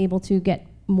I was able to get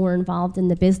more involved in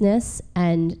the business,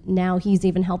 and now he's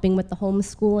even helping with the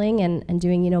homeschooling and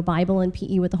doing, Bible and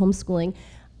PE with the homeschooling,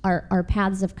 our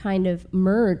paths have kind of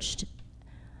merged.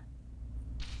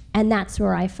 And that's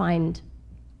where I find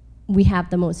we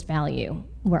have the most value,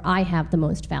 where I have the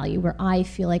most value, where I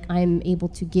feel like I'm able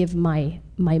to give my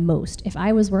most. If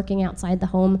I was working outside the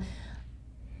home,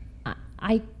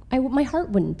 my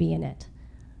heart wouldn't be in it.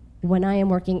 When I am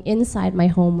working inside my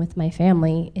home with my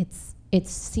family, it's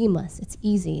seamless, it's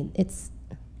easy. I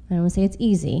don't want to say it's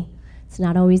easy. It's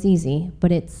not always easy,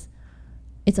 but it's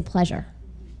a pleasure.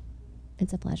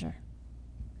 It's a pleasure.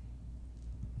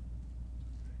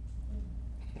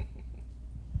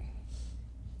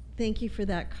 Thank you for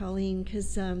that, Colleen,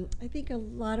 because I think a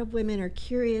lot of women are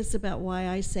curious about why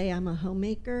I say I'm a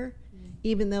homemaker,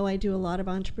 even though I do a lot of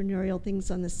entrepreneurial things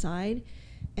on the side.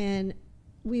 And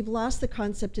we've lost the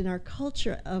concept in our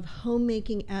culture of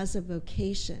homemaking as a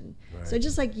vocation. Right. So I'd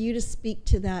just like you to speak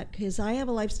to that, because I have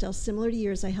a lifestyle similar to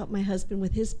yours. I help my husband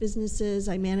with his businesses.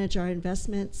 I manage our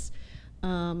investments.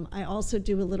 I also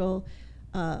do a little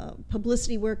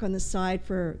publicity work on the side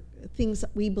for things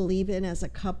that we believe in as a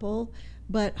couple.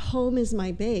 But home is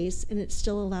my base, and it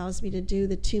still allows me to do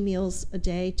the 2 meals a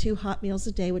day, 2 hot meals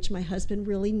a day, which my husband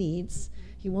really needs.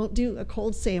 He won't do a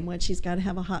cold sandwich. He's got to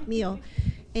have a hot meal.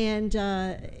 And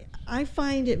I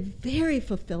find it very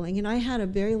fulfilling, and I had a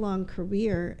very long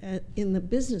career in the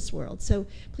business world. So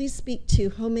please speak to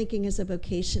homemaking as a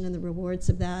vocation and the rewards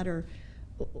of that, or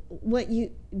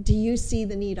do you see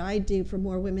the need I do for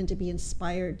more women to be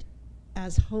inspired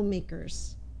as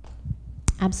homemakers?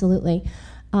 Absolutely.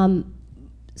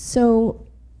 So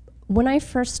when I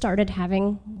first started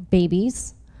having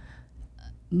babies,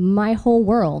 my whole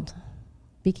world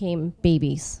became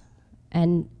babies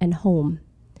and home.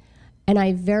 And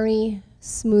I very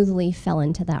smoothly fell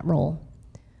into that role.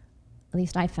 At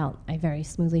least I felt I very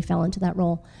smoothly fell into that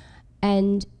role.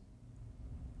 And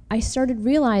I started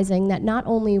realizing that not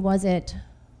only was it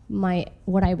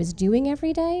what I was doing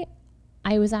every day,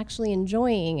 I was actually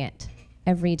enjoying it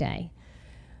every day.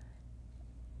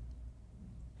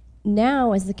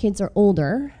 Now, as the kids are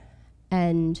older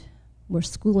and we're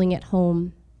schooling at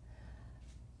home,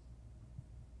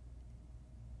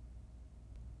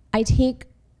 I take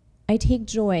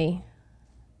joy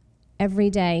every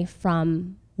day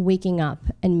from waking up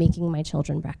and making my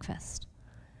children breakfast.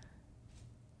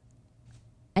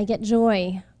 I get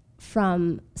joy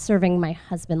from serving my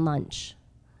husband lunch.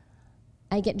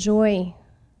 I get joy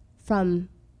from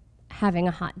having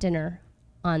a hot dinner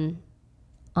on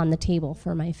the table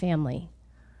for my family.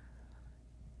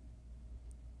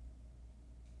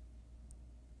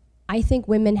 I think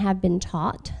women have been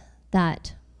taught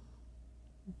that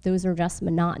those are just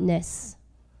monotonous,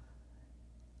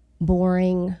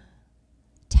 boring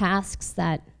tasks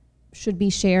that should be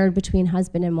shared between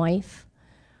husband and wife.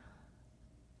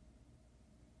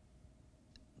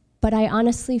 But I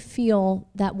honestly feel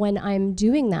that when I'm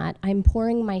doing that, I'm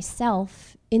pouring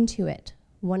myself into it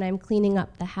when I'm cleaning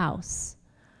up the house,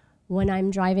 when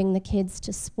I'm driving the kids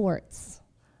to sports,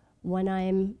 when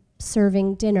I'm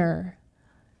serving dinner.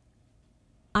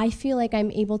 I feel like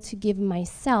I'm able to give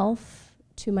myself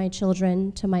to my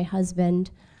children, to my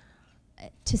husband,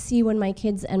 to see when my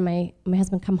kids and my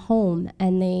husband come home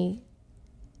and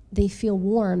they feel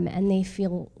warm and they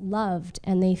feel loved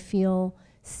and they feel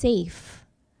safe.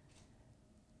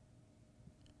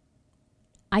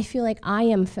 I feel like I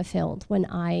am fulfilled when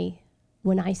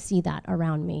I see that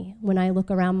around me, when I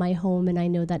look around my home and I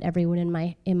know that everyone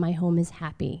in my home is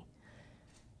happy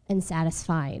and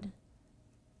satisfied.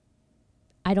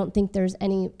 I don't think there's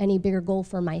any bigger goal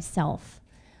for myself.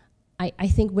 I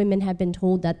think women have been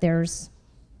told that there's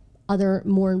other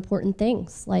more important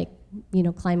things, like, you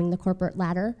know, climbing the corporate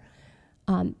ladder.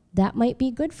 That might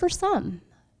be good for some.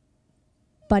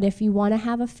 But if you want to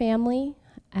have a family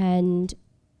and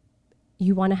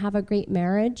you want to have a great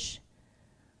marriage,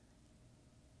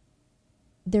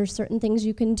 there's certain things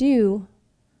you can do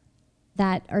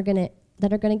that are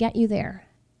gonna get you there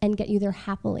and get you there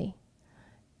happily.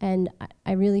 And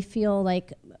I really feel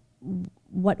like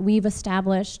what we've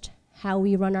established, how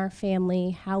we run our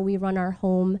family, how we run our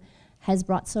home, has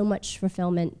brought so much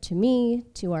fulfillment to me,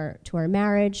 to our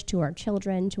marriage, to our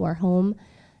children, to our home,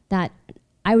 that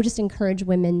I would just encourage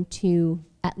women to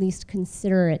at least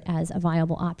consider it as a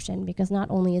viable option, because not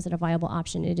only is it a viable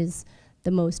option, it is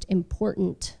the most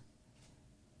important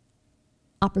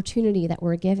opportunity that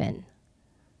we're given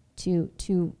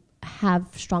to have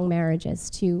strong marriages,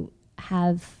 to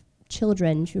have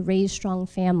children, to raise strong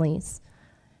families.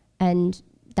 And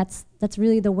that's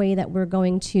really the way that we're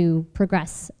going to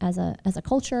progress as a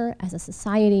culture, as a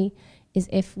society, is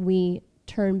if we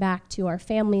turn back to our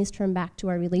families, turn back to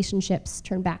our relationships,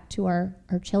 turn back to our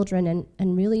children,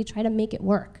 and really try to make it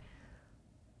work.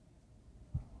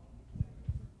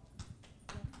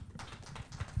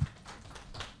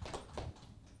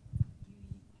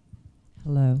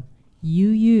 Hello. You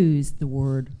used the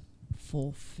word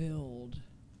fulfilled.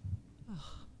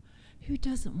 Oh, who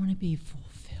doesn't want to be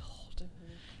fulfilled?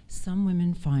 Some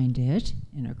women find it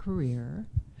in a career.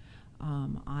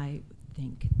 I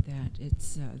think that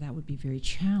that would be very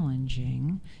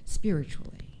challenging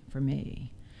spiritually for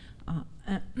me.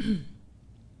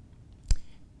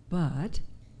 But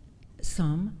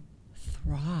some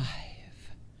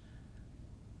thrive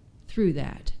through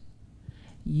that.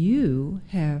 You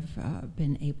have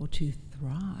been able to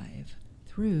thrive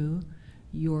through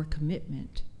your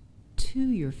commitment to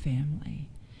your family.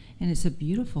 And it's a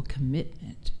beautiful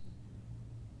commitment.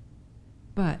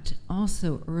 But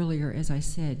also earlier, as I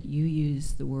said, you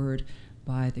used the word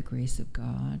by the grace of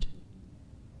God.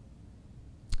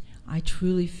 I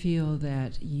truly feel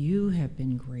that you have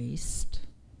been graced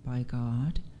by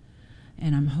God.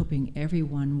 And I'm hoping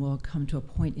everyone will come to a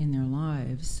point in their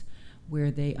lives where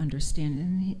they understand,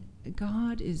 and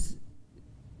God is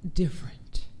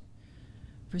different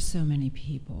for so many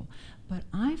people. But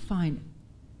I find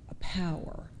a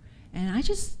power, and I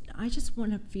just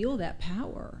want to feel that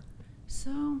power.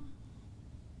 So,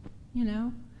 you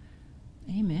know,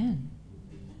 amen.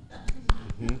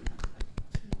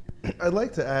 I'd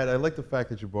like to add, I like the fact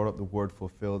that you brought up the word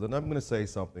fulfilled, and I'm going to say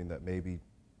something that maybe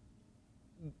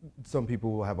some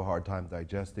people will have a hard time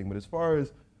digesting, but as far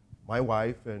as my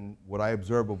wife and what I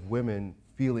observe of women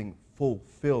feeling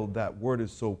fulfilled, that word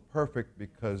is so perfect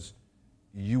because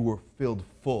you were filled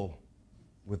full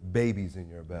with babies in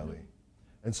your belly.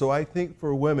 And so I think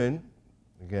for women,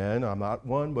 again, I'm not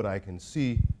one, but I can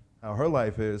see how her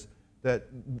life is, that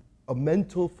a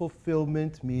mental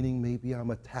fulfillment, meaning maybe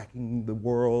I'm attacking the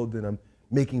world and I'm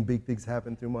making big things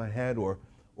happen through my head, or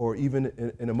even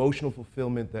an emotional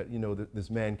fulfillment that, you know, this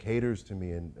man caters to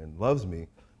me and loves me,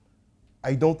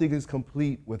 I don't think it's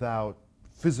complete without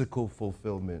physical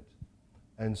fulfillment.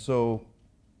 And so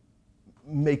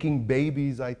making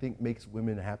babies, I think, makes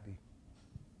women happy.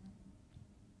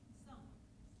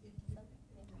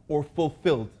 Or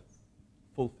fulfilled.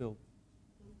 Fulfilled.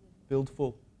 Filled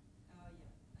full.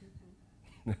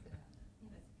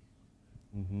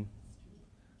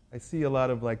 I see a lot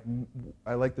of, like,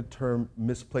 I like the term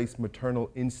misplaced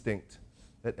maternal instinct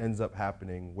that ends up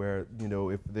happening, where, you know,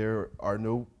 if there are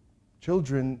no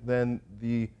children, then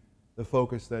the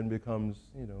focus then becomes,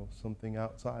 you know, something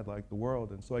outside, like the world.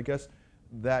 And so I guess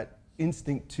that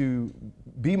instinct to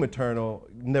be maternal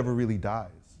never really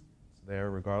dies. It's there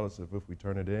regardless of if we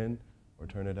turn it in or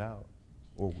turn it out,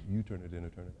 or you turn it in or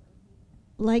turn it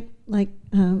out. Like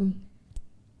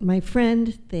my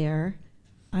friend there,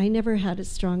 I never had a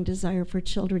strong desire for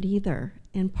children either.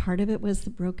 And part of it was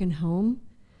the broken home.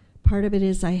 part of it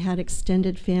is I had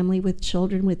extended family with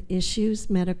children with issues,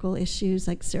 medical issues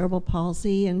like cerebral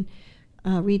palsy and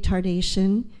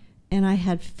retardation, and I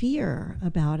had fear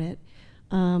about it.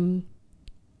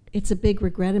 It's a big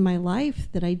regret in my life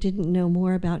that I didn't know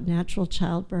more about natural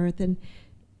childbirth and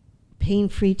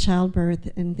pain-free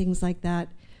childbirth and things like that,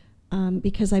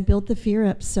 because I built the fear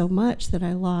up so much that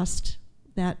I lost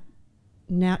that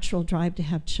natural drive to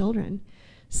have children.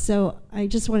 So I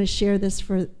just want to share this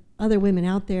for other women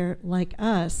out there like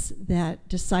us that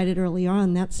decided early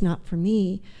on that's not for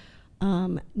me.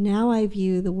 Now I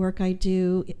view the work I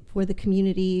do for the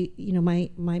community, you know,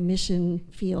 my mission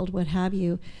field, what have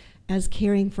you, as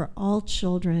caring for all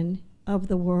children of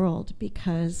the world,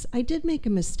 because I did make a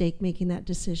mistake making that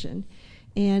decision.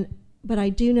 But I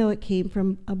do know it came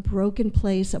from a broken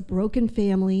place, a broken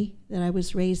family that I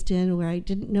was raised in, where I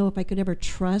didn't know if I could ever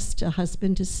trust a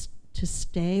husband to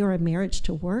stay or a marriage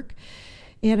to work.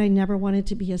 And I never wanted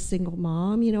to be a single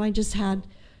mom. You know, I just had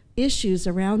issues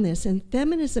around this. And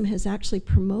feminism has actually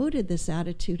promoted this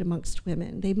attitude amongst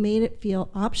women. They've made it feel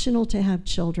optional to have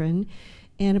children.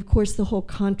 And of course, the whole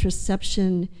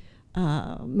contraception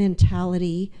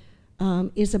mentality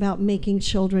is about making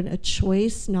children a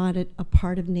choice, not a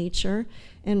part of nature.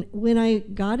 And when I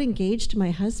got engaged to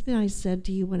my husband, I said,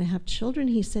 "Do you want to have children?"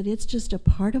 He said, "It's just a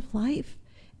part of life."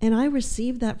 And I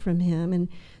received that from him. And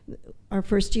our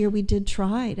first year, we did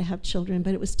try to have children,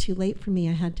 but it was too late for me.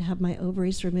 I had to have my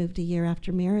ovaries removed a year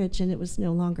after marriage, and it was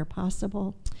no longer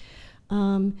possible.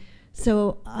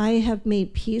 So I have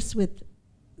made peace with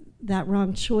that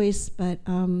wrong choice, but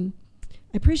I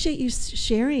appreciate you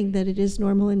sharing that it is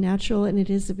normal and natural, and it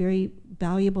is a very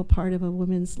valuable part of a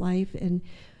woman's life. And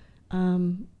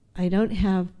I don't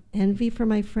have envy for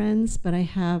my friends, but I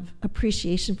have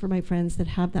appreciation for my friends that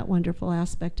have that wonderful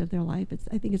aspect of their life.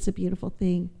 I think it's a beautiful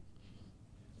thing.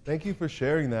 Thank you for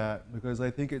sharing that, because I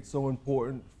think it's so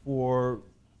important for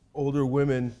older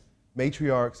women,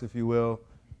 matriarchs, if you will,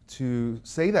 to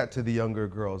say that to the younger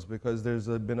girls, because there's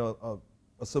been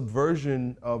a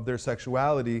subversion of their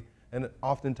sexuality, and it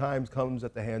oftentimes comes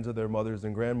at the hands of their mothers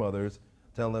and grandmothers,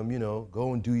 telling them, you know,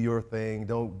 go and do your thing,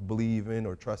 don't believe in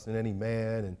or trust in any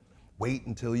man, and wait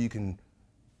until you can,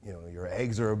 you know, your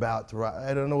eggs are about to rise.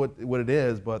 I don't know what it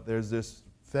is, but there's this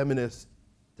feminist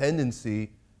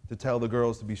tendency to tell the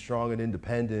girls to be strong and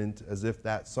independent, as if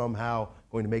that's somehow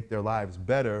going to make their lives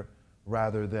better,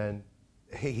 rather than,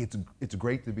 hey, it's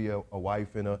great to be a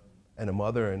wife and a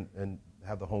mother and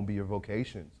have the home be your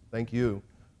vocation. Thank you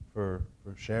for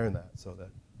sharing that, so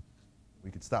that we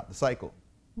could stop the cycle.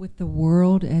 With the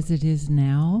world as it is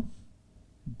now,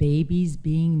 babies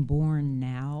being born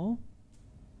now,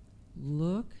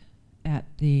 look at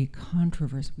the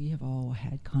controversy. We have all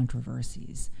had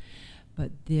controversies,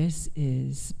 but this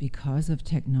is, because of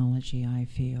technology, I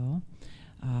feel,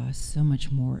 so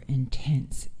much more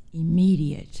intense,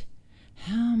 immediate.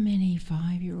 How many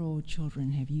 5-year-old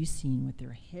children have you seen with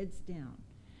their heads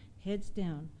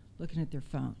down, looking at their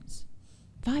phones?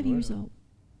 5 years old.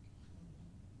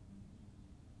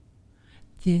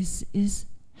 This is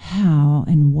how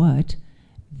and what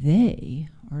they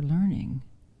are learning.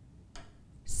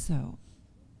 So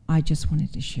I just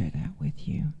wanted to share that with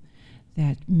you,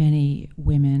 that many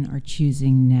women are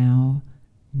choosing now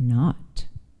not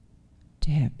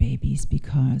to have babies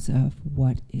because of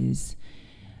what is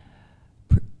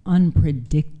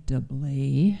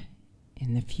unpredictably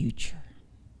in the future.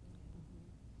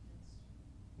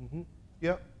 Mm-hmm.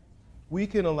 Yep. We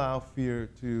can allow fear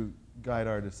to guide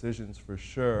our decisions for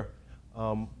sure,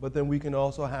 but then we can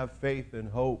also have faith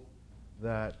and hope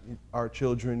that our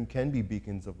children can be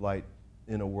beacons of light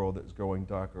in a world that's growing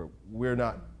darker. We're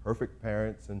not perfect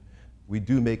parents, and we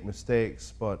do make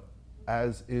mistakes, but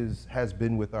as has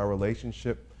been with our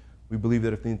relationship, we believe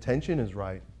that if the intention is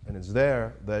right and is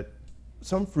there, that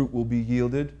some fruit will be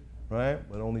yielded, right?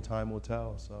 But only time will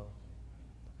tell, so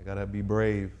I gotta be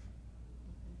brave.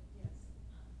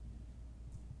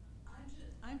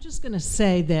 I'm just going to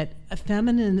say that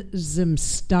feminism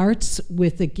starts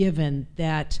with a given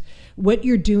that what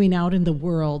you're doing out in the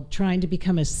world, trying to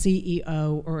become a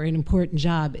CEO or an important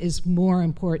job, is more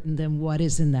important than what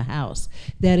is in the house.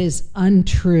 That is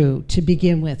untrue to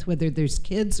begin with, whether there's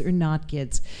kids or not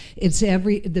kids. It's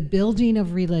the building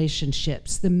of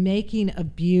relationships, the making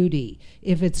of beauty,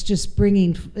 if it's just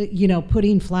bringing,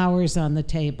 putting flowers on the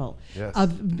table, yes,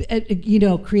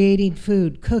 of, creating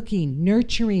food, cooking,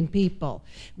 nurturing people,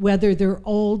 whether they're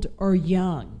old or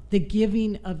young. The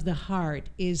giving of the heart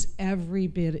is every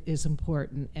bit as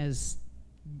important as,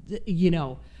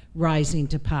 rising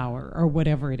to power or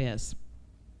whatever it is.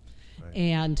 Right.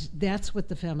 And that's what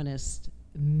the feminists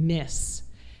miss.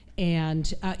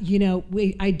 And, you know,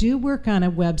 I do work on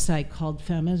a website called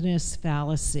Feminist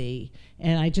Fallacy,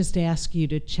 and I just ask you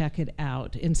to check it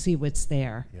out and see what's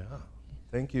there. Yeah,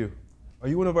 thank you. Are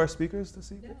you one of our speakers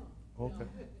this evening? No. Okay,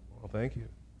 well, thank you.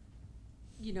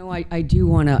 You know, I do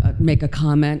want to make a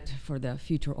comment for the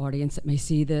future audience that may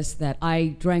see this, that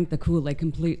I drank the Kool-Aid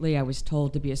completely. I was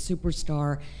told to be a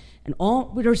superstar, and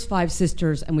there's 5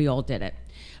 sisters, and we all did it.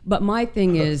 But my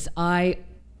thing is, I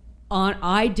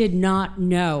did not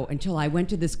know until I went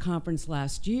to this conference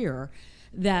last year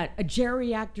that a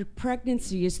geriatric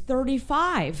pregnancy is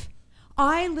 35.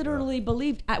 I literally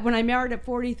believed when I married at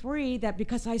 43 that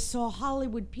because I saw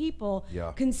Hollywood people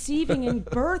conceiving and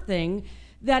birthing,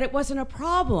 that it wasn't a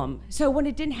problem. So when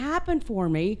it didn't happen for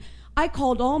me, I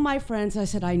called all my friends. I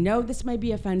said, I know this may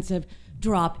be offensive.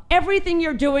 Drop everything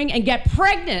you're doing and get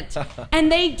pregnant.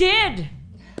 And they did.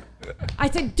 I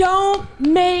said, don't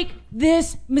make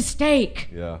this mistake.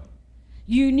 Yeah.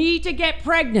 You need to get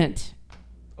pregnant.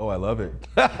 Oh, I love it.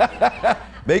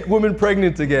 Make women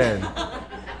pregnant again.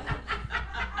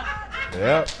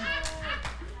 Yeah.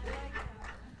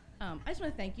 I just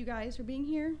want to thank you guys for being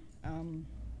here. I'm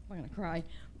not going to cry,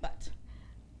 but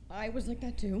I was like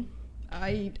that too.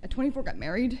 I, at 24, got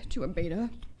married to a beta,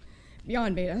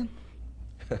 beyond beta,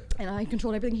 and I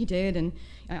controlled everything he did, and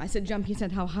I said jump, he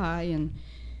said how high, and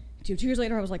 2 years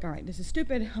later I was like, all right, this is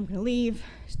stupid, I'm going to leave.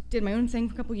 Did my own thing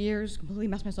for a couple years, completely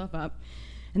messed myself up,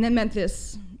 and then met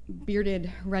this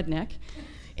bearded redneck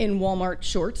in Walmart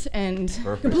shorts, and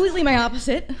completely my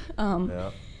opposite.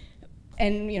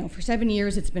 And you know, for 7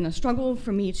 years, it's been a struggle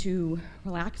for me to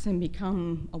relax and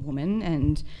become a woman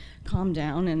and calm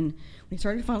down. And when I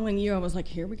started following you, I was like,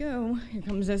 here we go. Here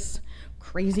comes this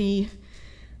crazy,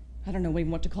 I don't know even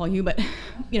what to call you, but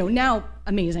you know, now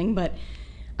amazing. But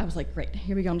I was like, great,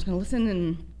 here we go. I'm just gonna listen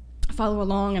and follow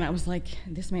along. And I was like,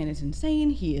 this man is insane.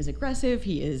 He is aggressive.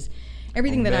 He is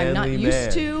everything that I'm not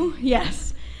used to.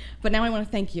 Yes. But now I want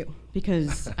to thank you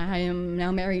because I am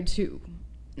now married to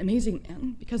an amazing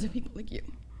man because of people like you.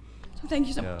 So thank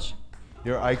you so much.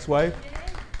 You're Ike's wife?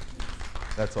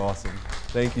 That's awesome.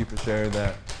 Thank you for sharing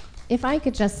that. If I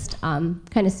could just kind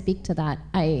of speak to that,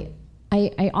 I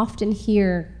often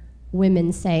hear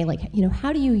women say, like, you know,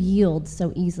 how do you yield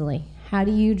so easily? How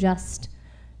do you just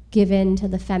give in to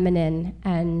the feminine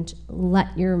and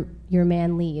let your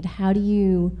man lead? How do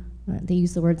you, they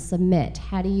use the word submit,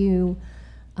 how do you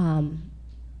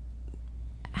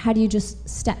just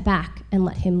step back and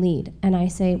let him lead? And I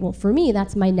say, well, for me,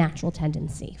 that's my natural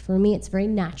tendency. For me, it's very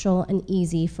natural and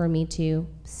easy for me to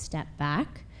step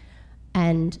back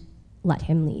and let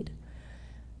him lead.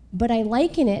 But I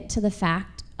liken it to the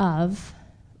fact of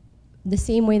the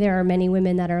same way there are many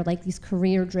women that are like these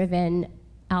career-driven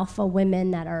alpha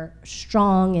women that are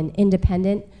strong and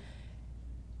independent.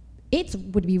 It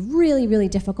would be really, really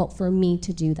difficult for me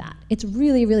to do that. It's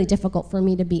really, really difficult for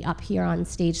me to be up here on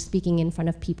stage speaking in front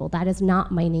of people. That is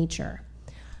not my nature.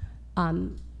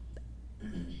 And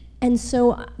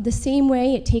so the same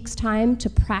way it takes time to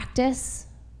practice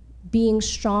being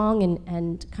strong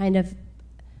and kind of,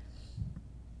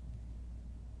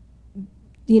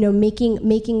 you know,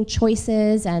 making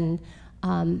choices and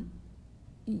kind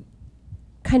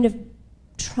of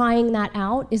trying that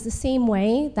out is the same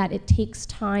way that it takes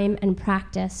time and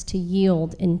practice to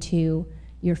yield into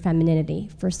your femininity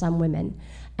for some women.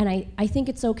 And I think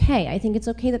it's okay. I think it's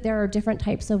okay that there are different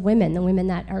types of women, the women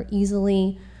that are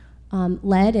easily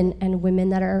led and women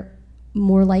that are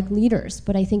more like leaders.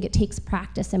 But I think it takes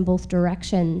practice in both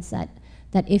directions, that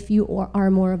if you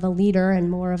are more of a leader and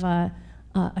more of a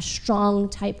strong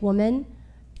type woman,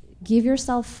 give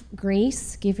yourself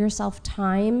grace, give yourself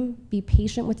time, be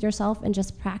patient with yourself, and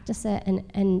just practice it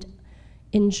and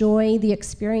enjoy the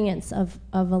experience of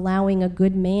allowing a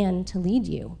good man to lead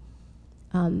you.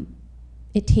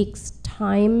 It takes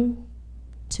time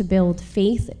to build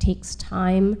faith, it takes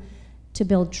time to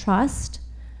build trust,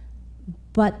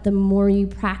 but the more you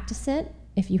practice it,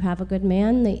 if you have a good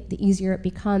man, the easier it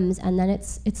becomes, and then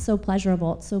it's so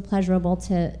pleasurable. It's so pleasurable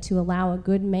to allow a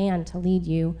good man to lead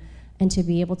you and to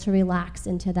be able to relax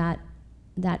into that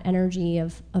energy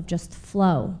of just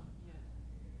flow.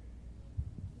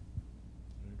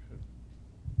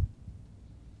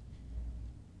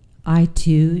 I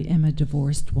too am a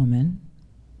divorced woman.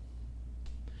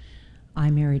 I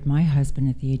married my husband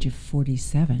at the age of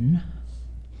 47.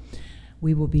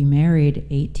 We will be married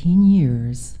 18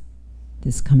 years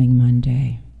this coming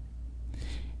Monday.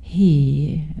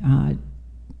 He,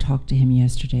 talked to him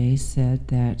yesterday, said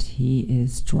that he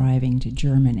is driving to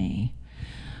Germany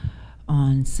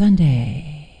on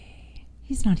Sunday.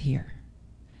 He's not here.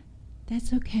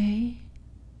 That's okay.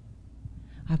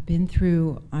 I've been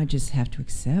through, I just have to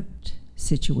accept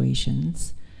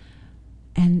situations.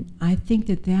 And I think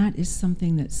that that is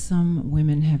something that some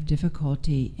women have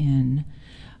difficulty in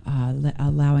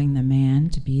allowing the man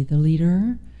to be the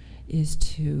leader, is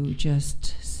to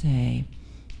just say,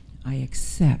 I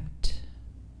accept.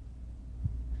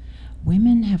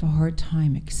 Women have a hard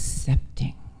time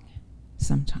accepting,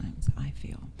 sometimes, I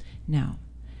feel. Now,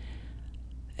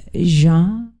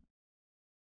 Jean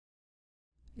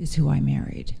is who I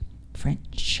married,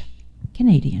 French,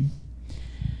 Canadian.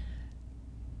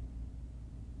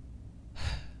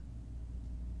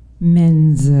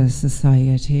 Men's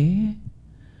society.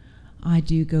 I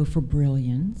do go for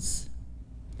brilliance.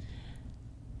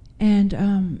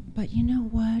 And, but you know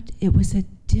what? It was a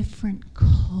different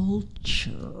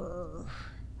culture.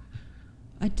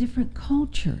 A different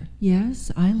culture.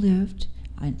 Yes, I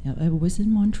was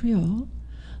in Montreal.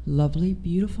 Lovely,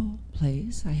 beautiful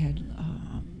place. I had,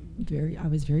 I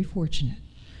was very fortunate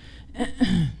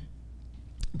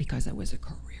because I was a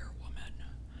career woman.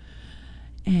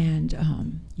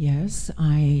 And yes,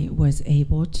 I was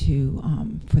able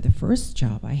to, for the first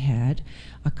job I had,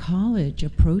 a college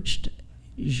approached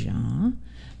Jean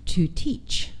to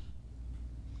teach.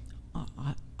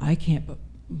 I can't, but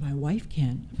my wife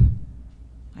can.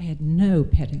 I had no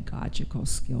pedagogical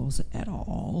skills at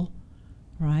all,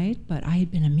 right? But I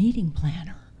had been a meeting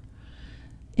planner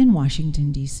in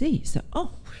Washington, D.C. So,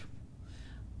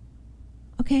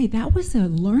 okay, that was a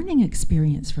learning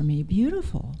experience for me,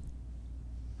 beautiful.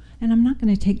 And I'm not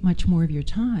going to take much more of your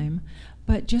time,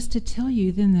 but just to tell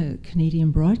you, then the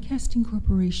Canadian Broadcasting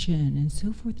Corporation and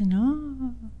so forth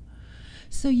and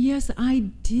So yes,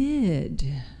 I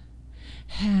did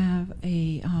have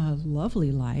a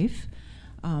lovely life.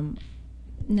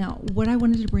 Now, what I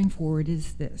wanted to bring forward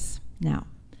is this. Now,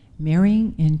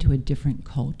 marrying into a different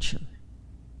culture.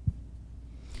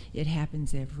 It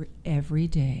happens every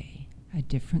day, a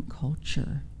different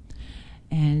culture.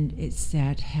 And it's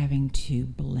that having to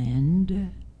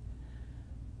blend,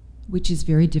 which is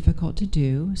very difficult to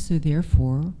do. So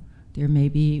therefore, there may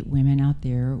be women out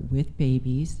there with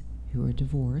babies who are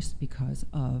divorced because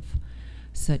of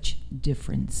such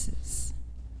differences.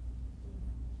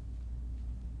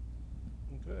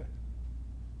 Okay.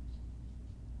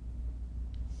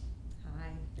 Hi.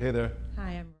 Hey there.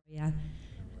 Hi, I'm Maria.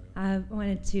 I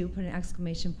wanted to put an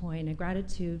exclamation point and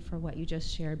gratitude for what you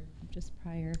just shared just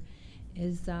prior.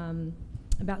 Is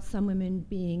about some women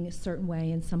being a certain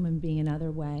way and some women being another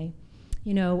way.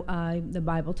 You know, the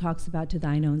Bible talks about to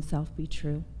thine own self be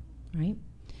true, right?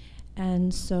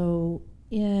 And so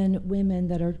in women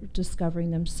that are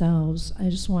discovering themselves, I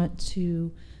just want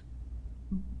to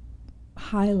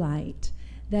highlight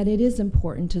that it is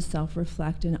important to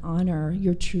self-reflect and honor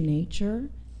your true nature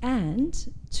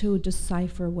and to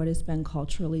decipher what has been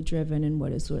culturally driven and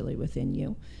what is really within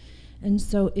you. And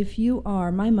so if you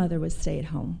are, my mother was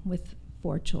stay-at-home with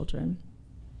 4 children,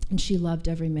 and she loved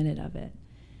every minute of it.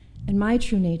 And my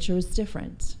true nature is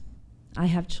different. I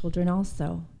have children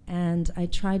also, and I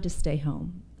tried to stay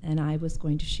home, and I was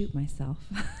going to shoot myself.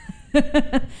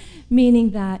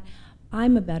 Meaning that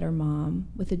I'm a better mom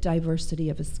with a diversity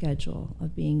of a schedule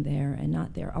of being there and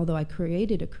not there, although I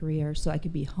created a career so I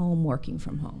could be home working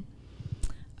from home.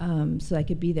 So I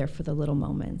could be there for the little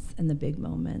moments and the big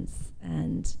moments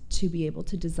and to be able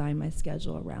to design my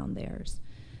schedule around theirs.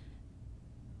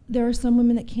 There are some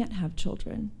women that can't have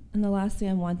children, and the last thing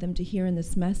I want them to hear in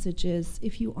this message is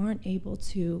if you aren't able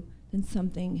to, then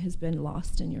something has been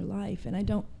lost in your life. And I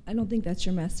don't think that's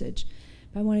your message.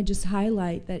 But I want to just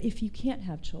highlight that if you can't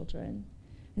have children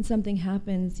and something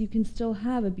happens, you can still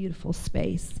have a beautiful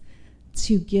space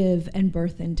to give and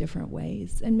birth in different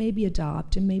ways, and maybe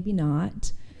adopt and maybe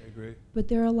not. Agree. But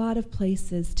there are a lot of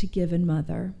places to give and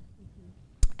mother.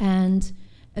 And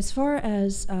as far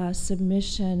as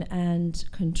submission and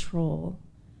control,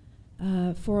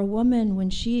 for a woman, when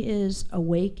she is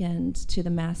awakened to the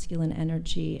masculine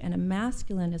energy, and a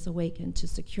masculine is awakened to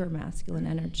secure masculine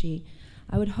energy,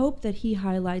 I would hope that he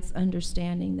highlights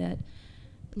understanding that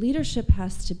leadership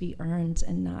has to be earned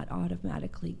and not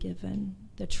automatically given.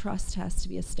 The trust has to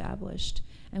be established.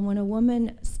 And when a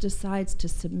woman decides to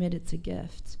submit, it's a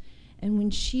gift. And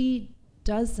when she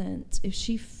doesn't, if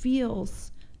she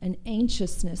feels an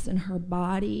anxiousness in her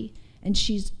body and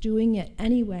she's doing it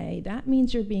anyway, that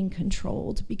means you're being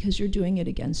controlled because you're doing it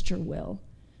against your will.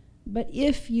 But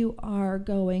if you are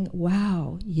going,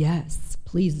 wow, yes,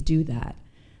 please do that,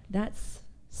 that's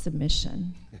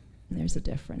submission. And there's a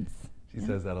difference. She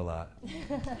says that a lot.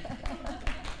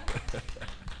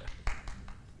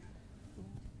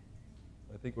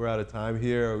 I think we're out of time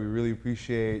here. We really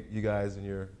appreciate you guys and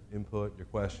your input, your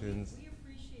questions. We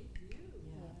appreciate you.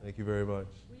 Thank you very much.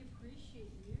 We appreciate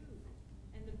you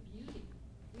and the beauty.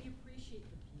 We appreciate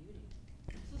the beauty.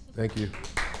 Thank you.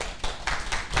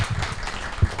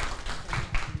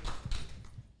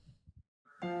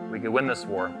 We could win this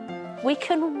war. We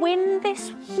can win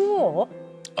this war.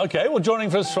 Okay, well,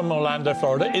 joining us from Orlando,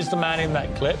 Florida, is the man in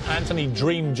that clip, Anthony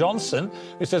Dream Johnson,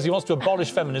 who says he wants to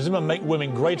abolish feminism and make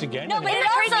women great again. No, but it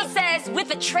also says,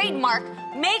 with a trademark,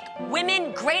 make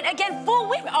women great again. For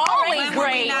women, always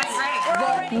great.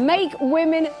 Make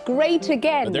women great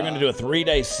again. But they're going to do a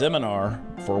 3-day seminar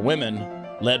for women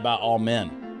led by all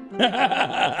men. In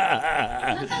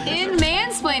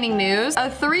mansplaining news, a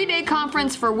 3-day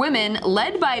conference for women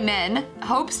led by men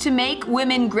hopes to make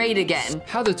women great again.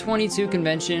 How the 22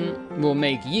 convention will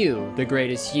make you the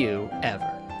greatest you ever.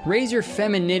 Raise your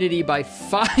femininity by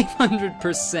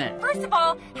 500%. First of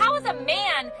all, how is a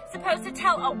man supposed to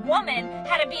tell a woman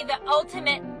how to be the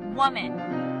ultimate woman?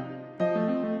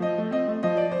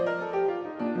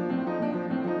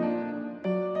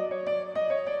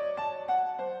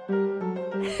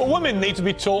 But women need to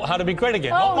be taught how to be great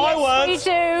again. Not my words.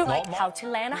 We do. Like how to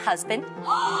land a husband,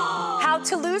 how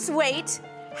to lose weight,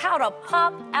 how to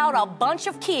pop out a bunch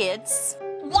of kids.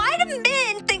 Why do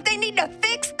men think they need to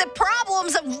fix the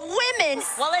problems of women?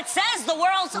 Well, it says the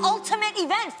world's ultimate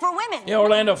event for women. In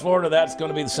Orlando, Florida, that's going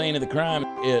to be the scene of the crime.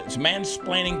 It's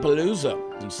mansplaining palooza,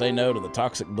 and say no to the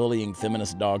toxic bullying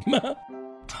feminist dogma.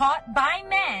 Taught by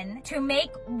men to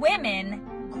make women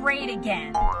great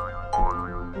again.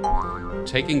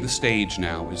 Taking the stage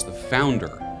now is the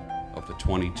founder of the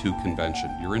 22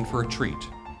 convention. You're in for a treat,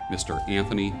 Mr.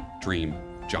 Anthony Dream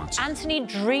Johnson. Anthony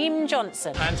Dream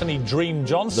Johnson. Anthony Dream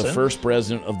Johnson. The first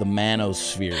president of the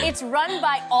manosphere. It's run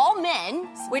by all men,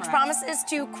 which promises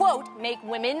to, quote, make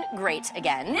women great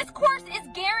again. This course is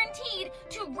guaranteed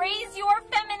to raise your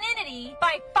femininity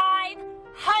by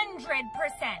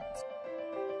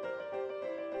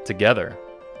 500%. Together,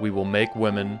 we will make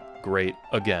women great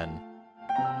again.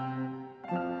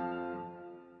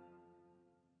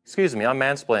 Excuse me, I'm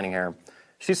mansplaining here.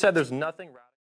 She said there's nothing